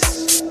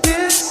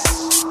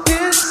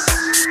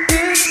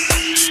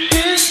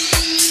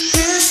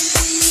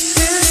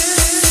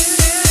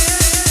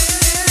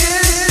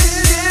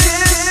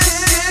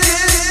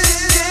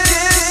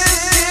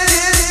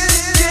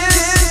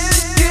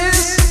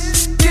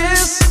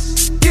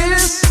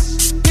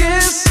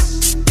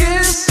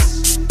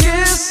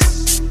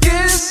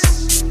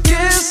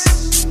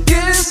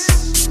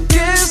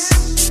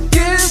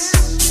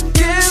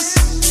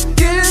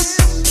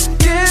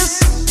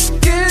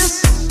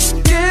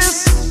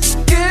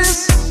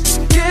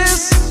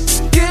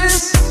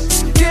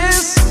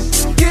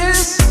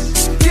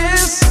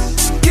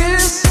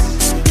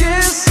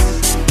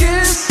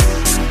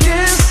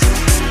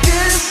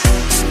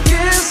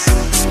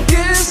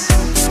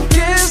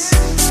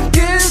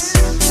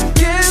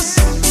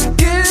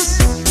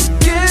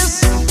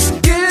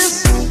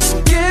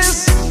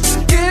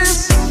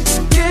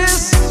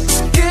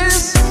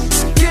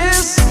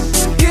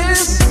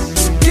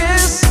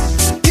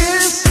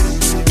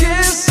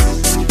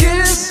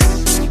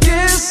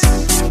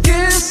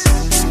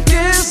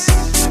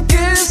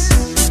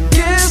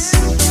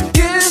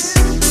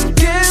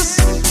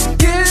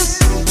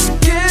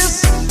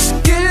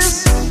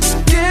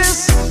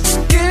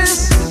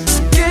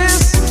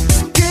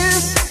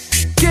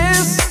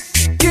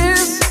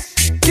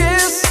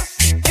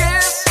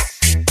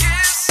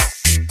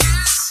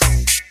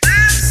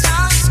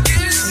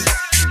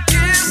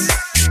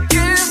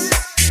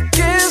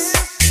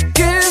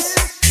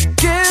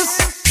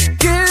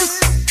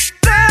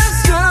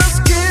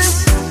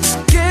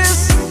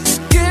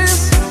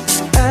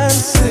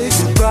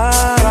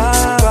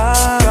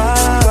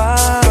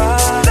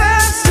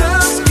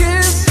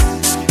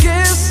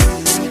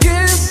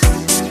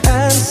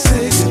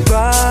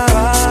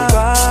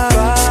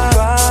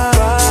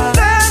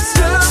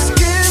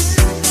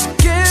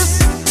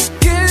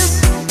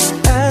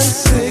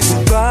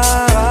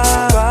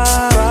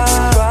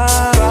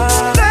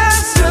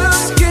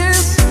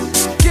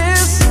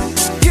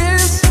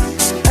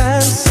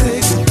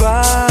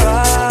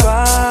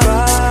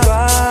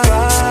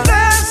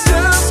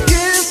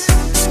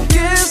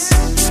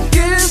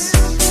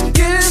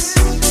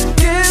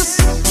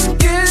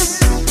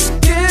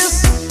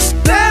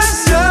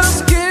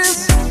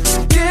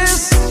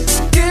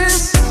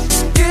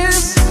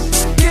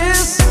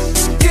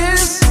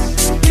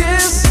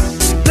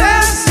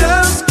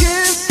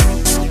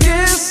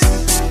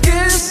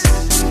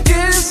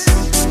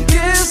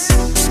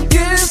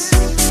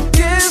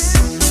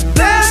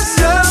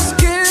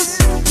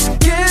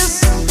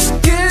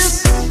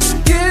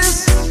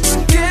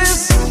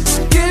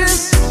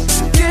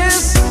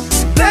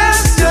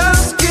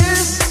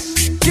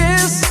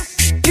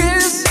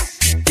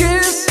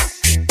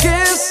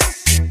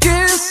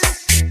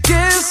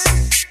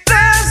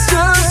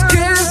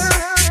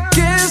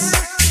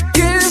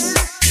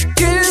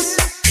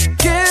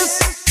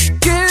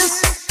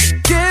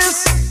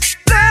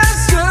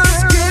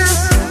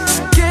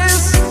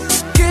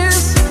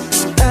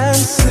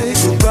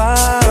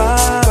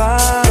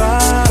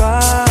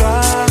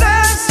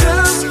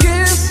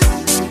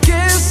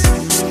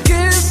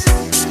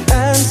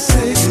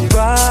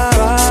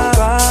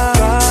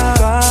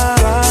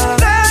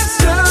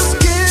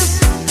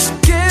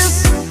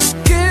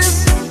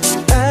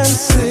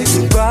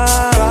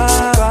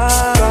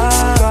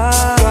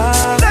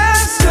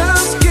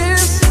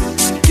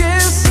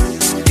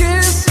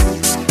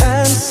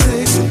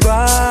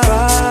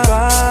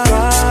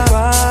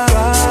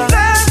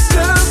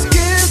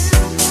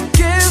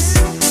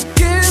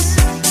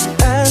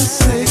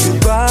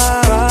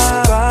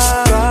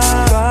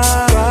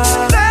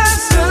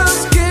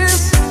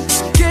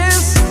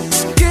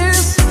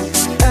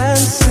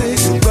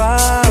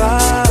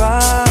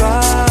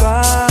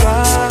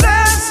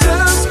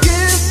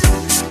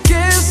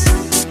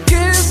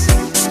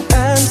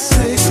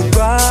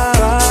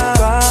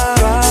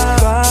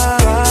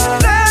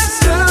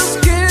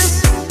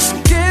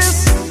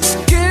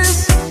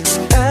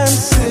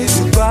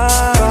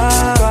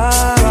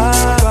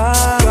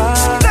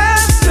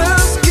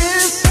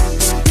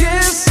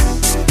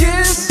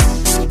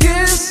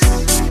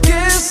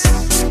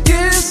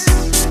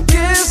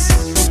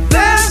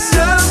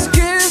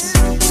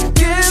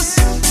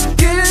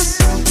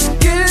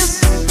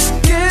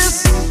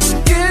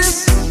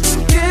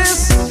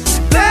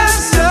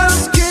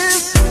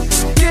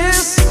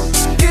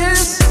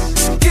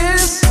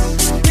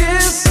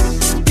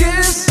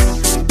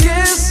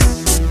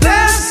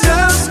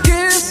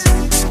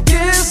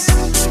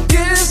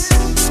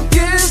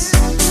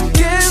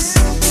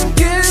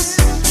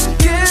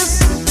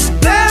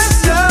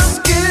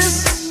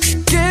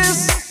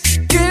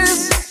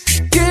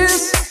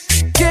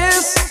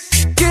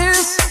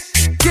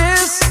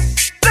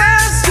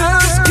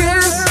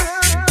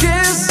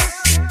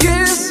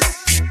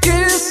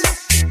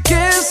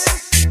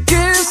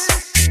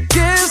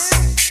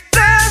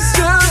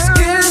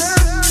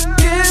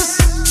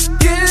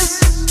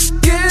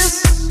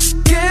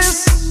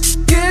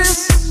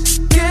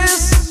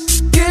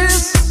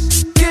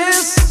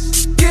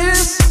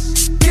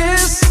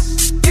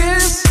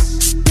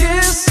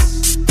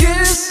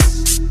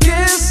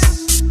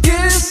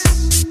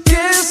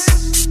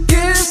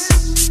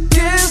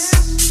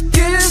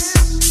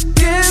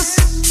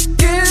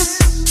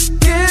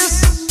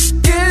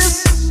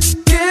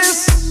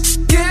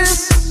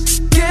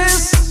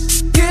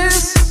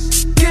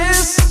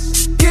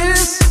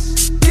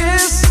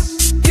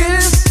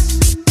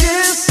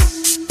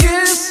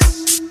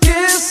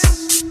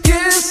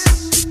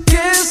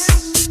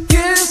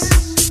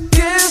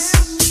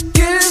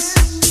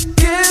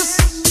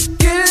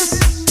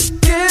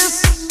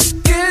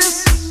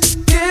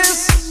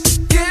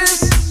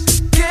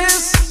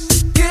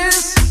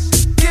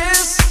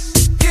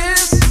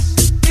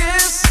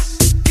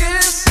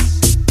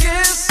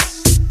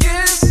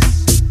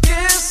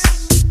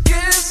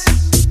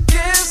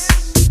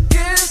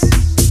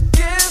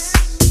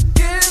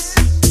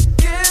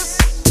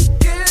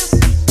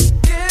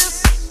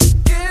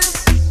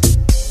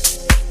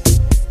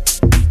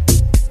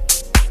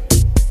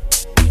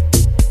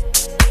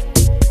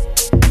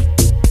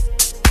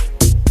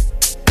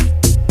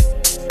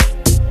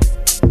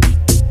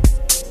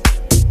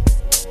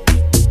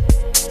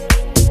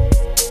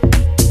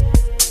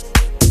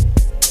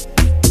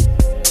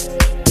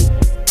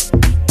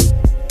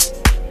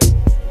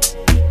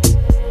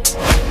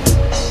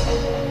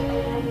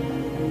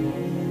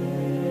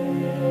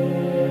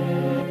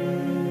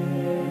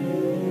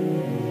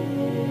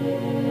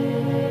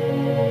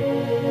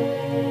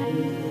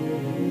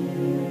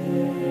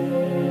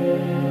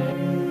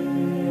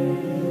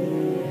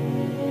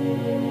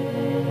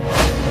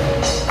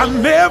 I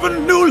never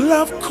knew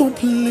love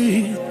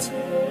complete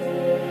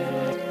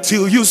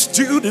till you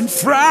stood in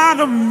front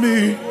of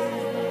me.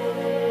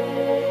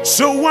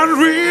 So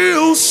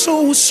unreal,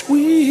 so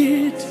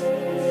sweet.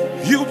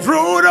 You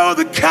brought all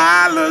the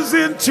colors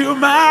into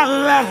my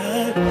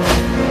life.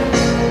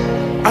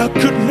 I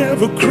could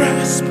never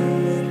grasp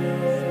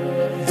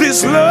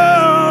this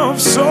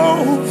love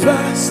so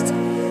vast.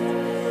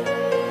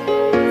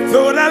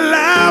 Thought I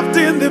loved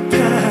in the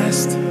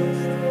past.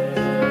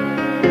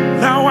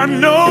 Now I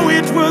know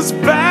it was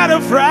but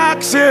a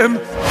fraction.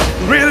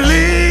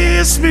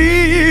 Release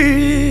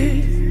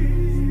me.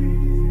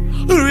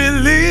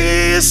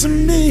 Release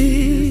me.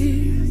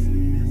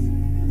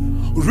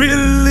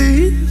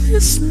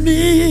 Release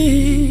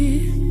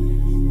me.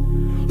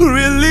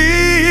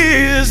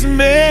 Release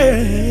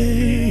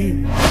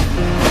me.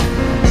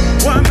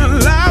 Wanna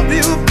love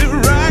you the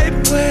right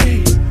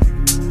way.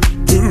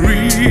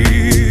 Breathe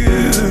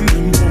in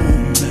the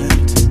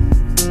moment.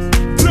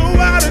 Blow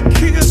out a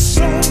kiss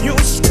on your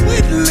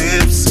sweet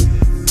lips.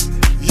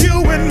 You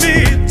and me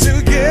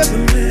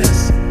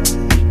togetherness.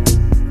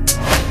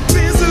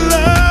 This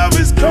love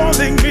is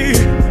calling me.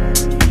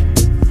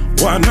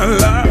 Wanna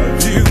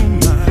love you,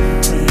 my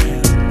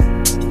friend,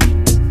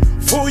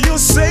 for your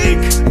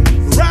sake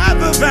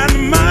rather than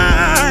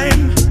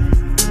mine.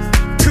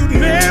 Could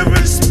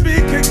never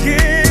speak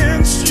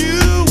against you.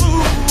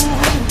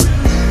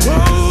 Oh,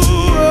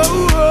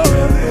 oh, oh.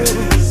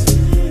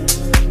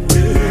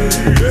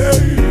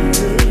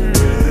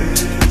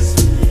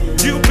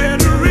 You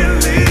better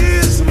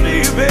release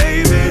me,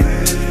 baby.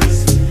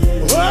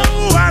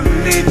 Oh, I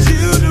need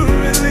you to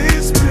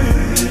release me.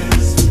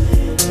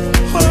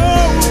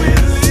 Oh,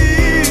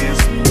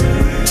 release me.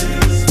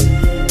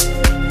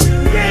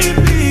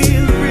 Baby,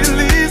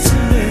 release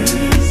me.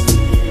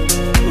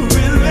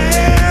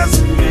 Release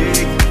me.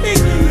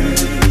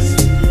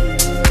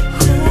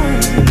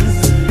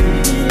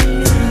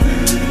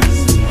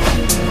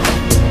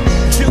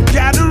 You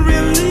gotta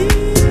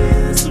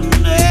release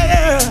me.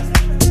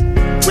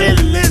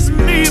 Release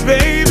me,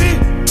 baby.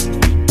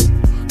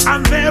 I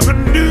never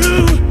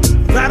knew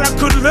that I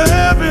could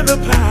love in the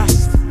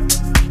past.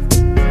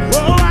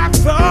 Oh, I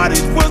thought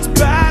it was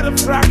but a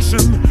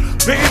fraction.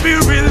 Baby,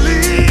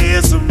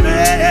 release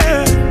me.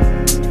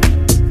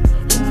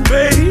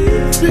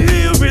 Baby,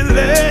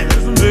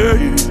 release me.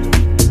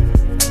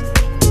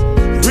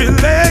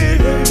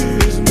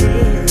 Release me.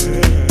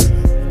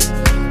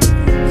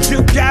 You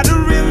gotta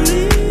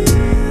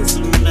release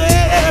me.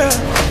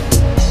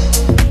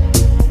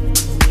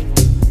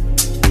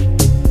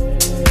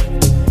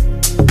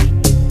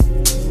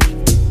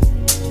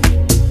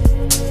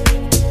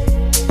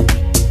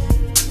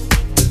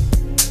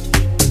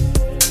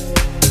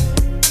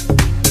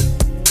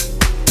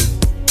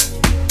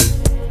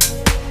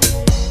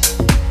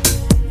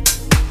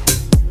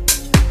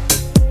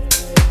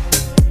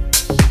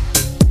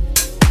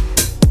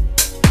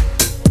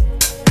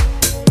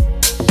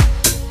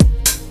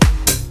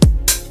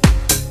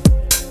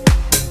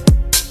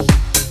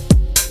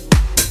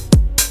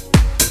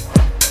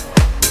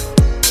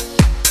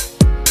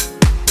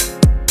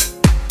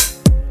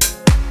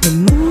 The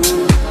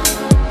moon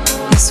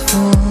is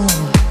full.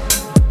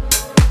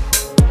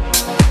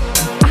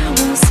 I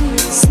wasn't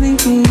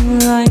sleeping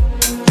like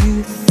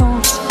you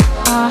thought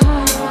I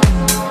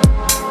would.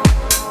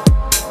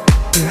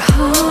 Your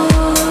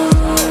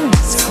heart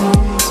is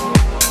cold.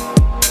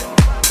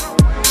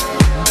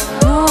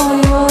 All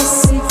your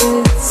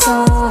secrets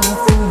are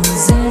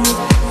frozen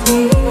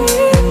here.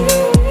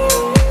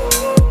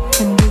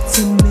 And it's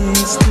a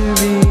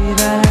mystery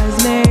that has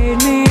made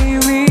me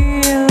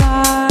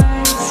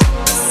realize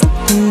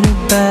something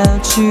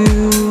about you.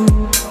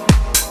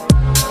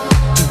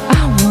 I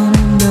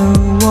wanna know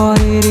what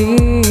it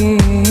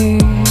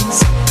is.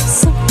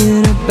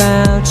 Something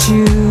about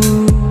you.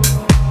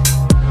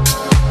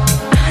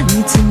 I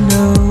need to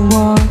know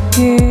what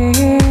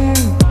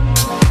gives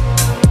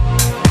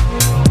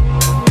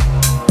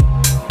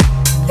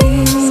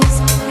these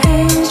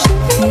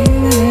ancient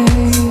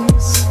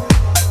feelings.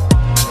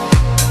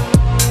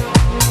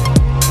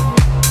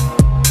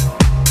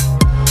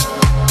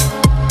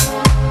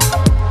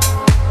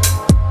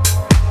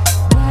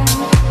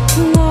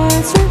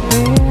 Lights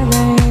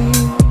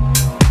revealing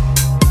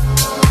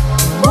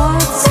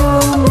what so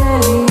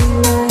many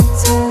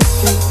nights has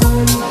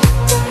begun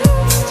to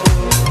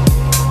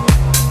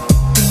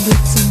and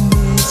it's a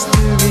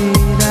mystery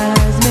that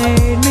has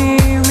made me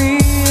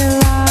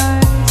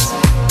realize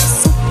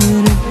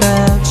something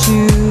about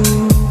you.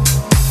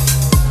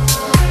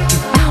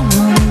 I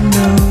wanna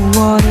know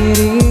what it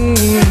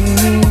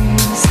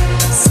is.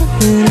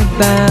 Something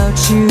about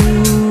you.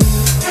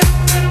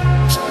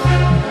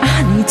 I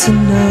need to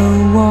know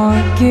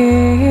what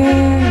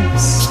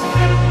gives.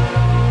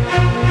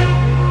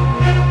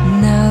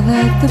 Now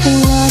that the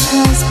blood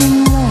has been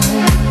let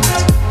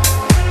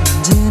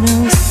and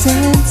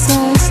innocence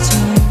has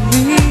turned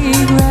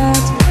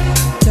regret,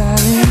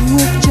 darling,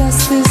 with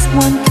just this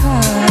one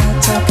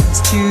cut, I'll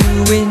cast you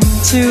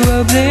into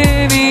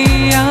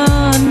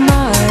oblivion,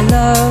 my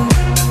love.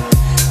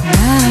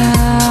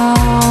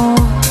 Now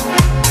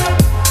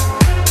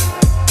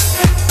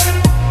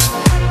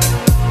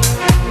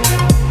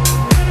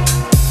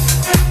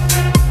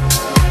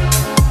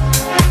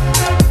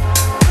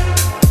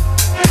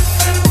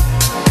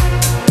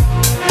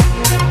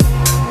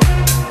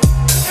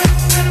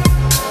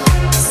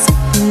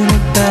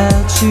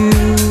you.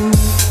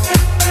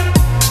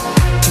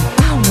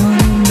 I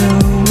wanna know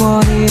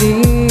what it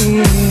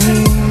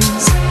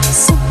is.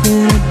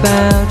 Something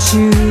about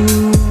you.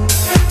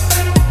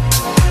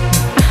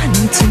 I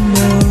need to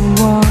know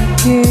what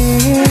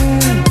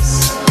gives.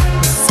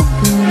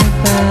 Something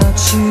about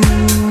you.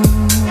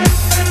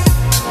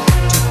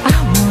 I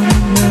wanna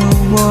know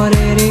what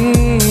it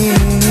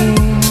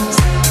is.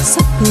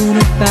 Something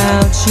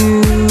about you.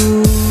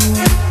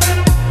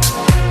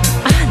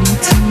 I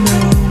need to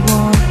know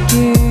what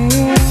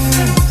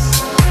gives.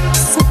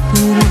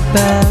 Something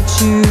about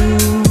you.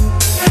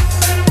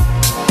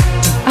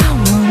 I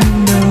wanna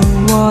know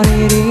what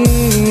it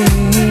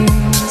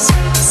is.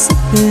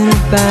 Something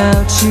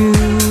about you.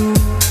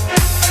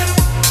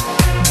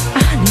 I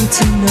need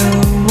to know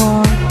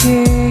what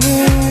gives.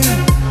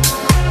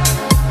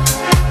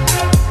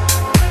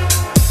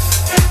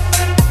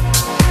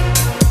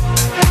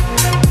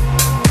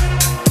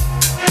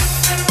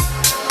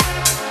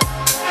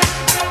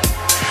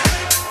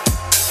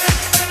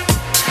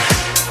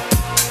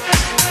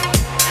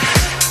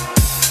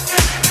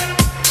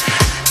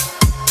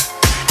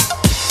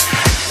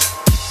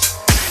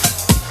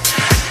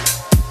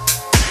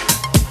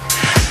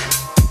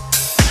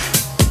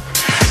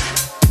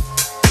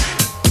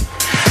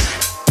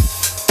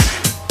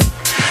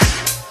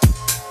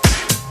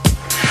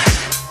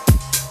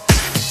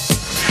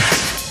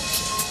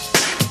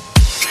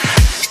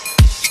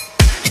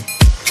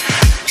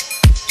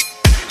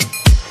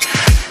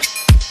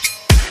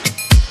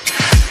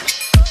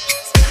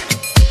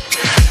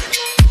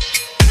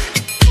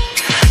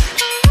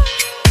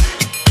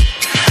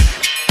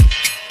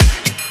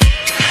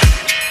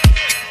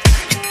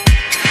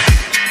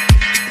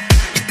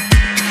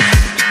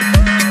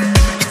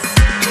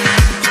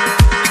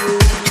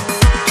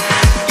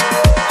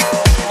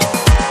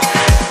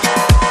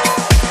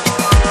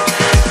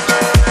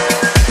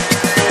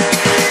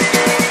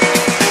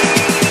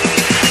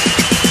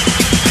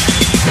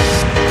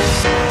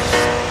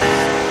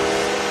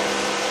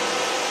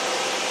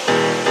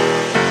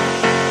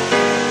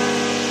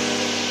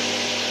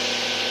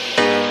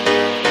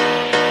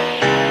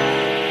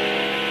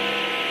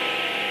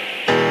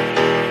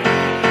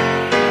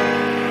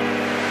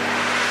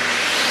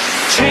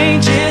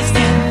 Changes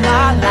in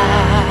my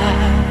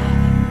life,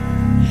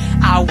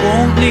 I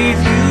won't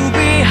leave you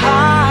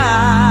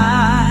behind.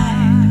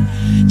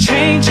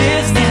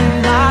 Changes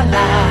in my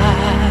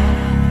life,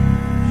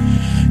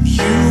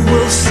 you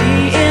will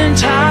see in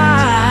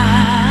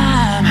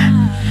time.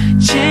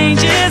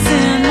 Changes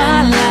in my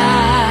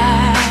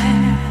life,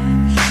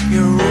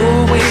 you're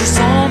always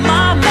on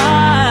my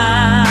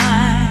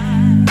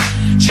mind.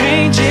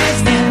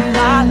 Changes in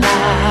my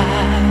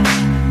life,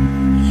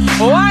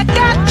 oh, I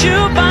got you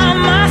by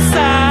my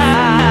side.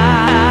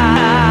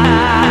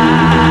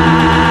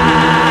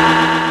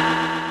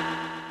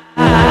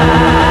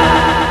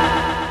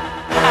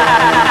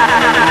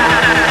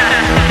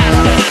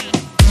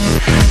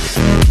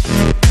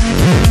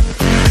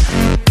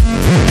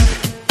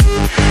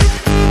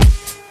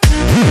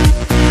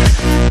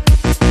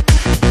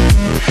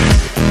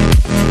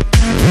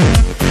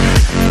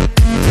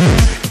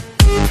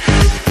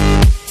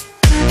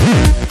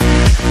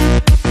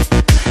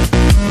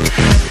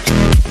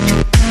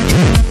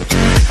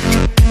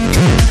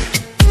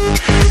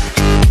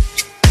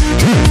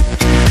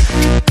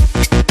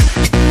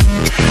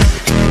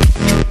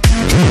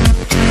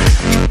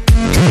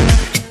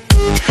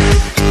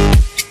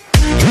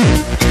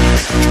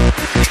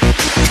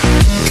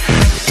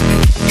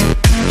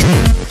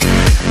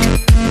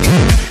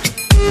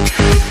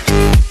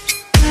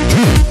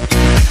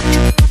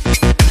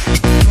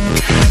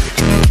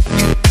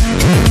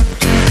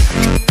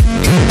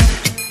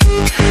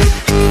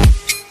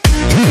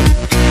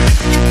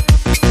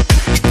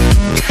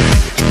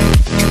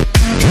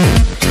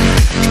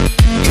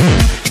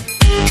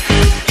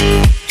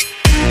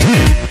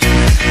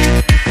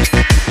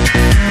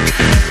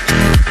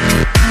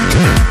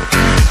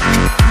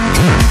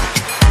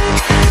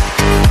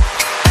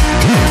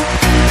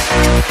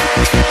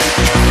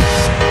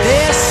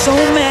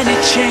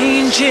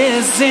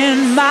 Changes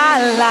in my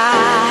life,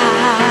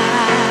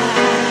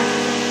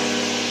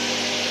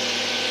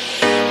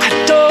 I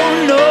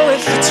don't know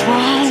if it's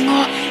wrong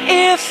or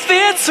if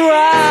it's right,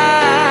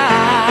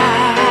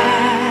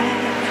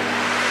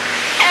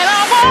 and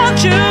I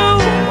want you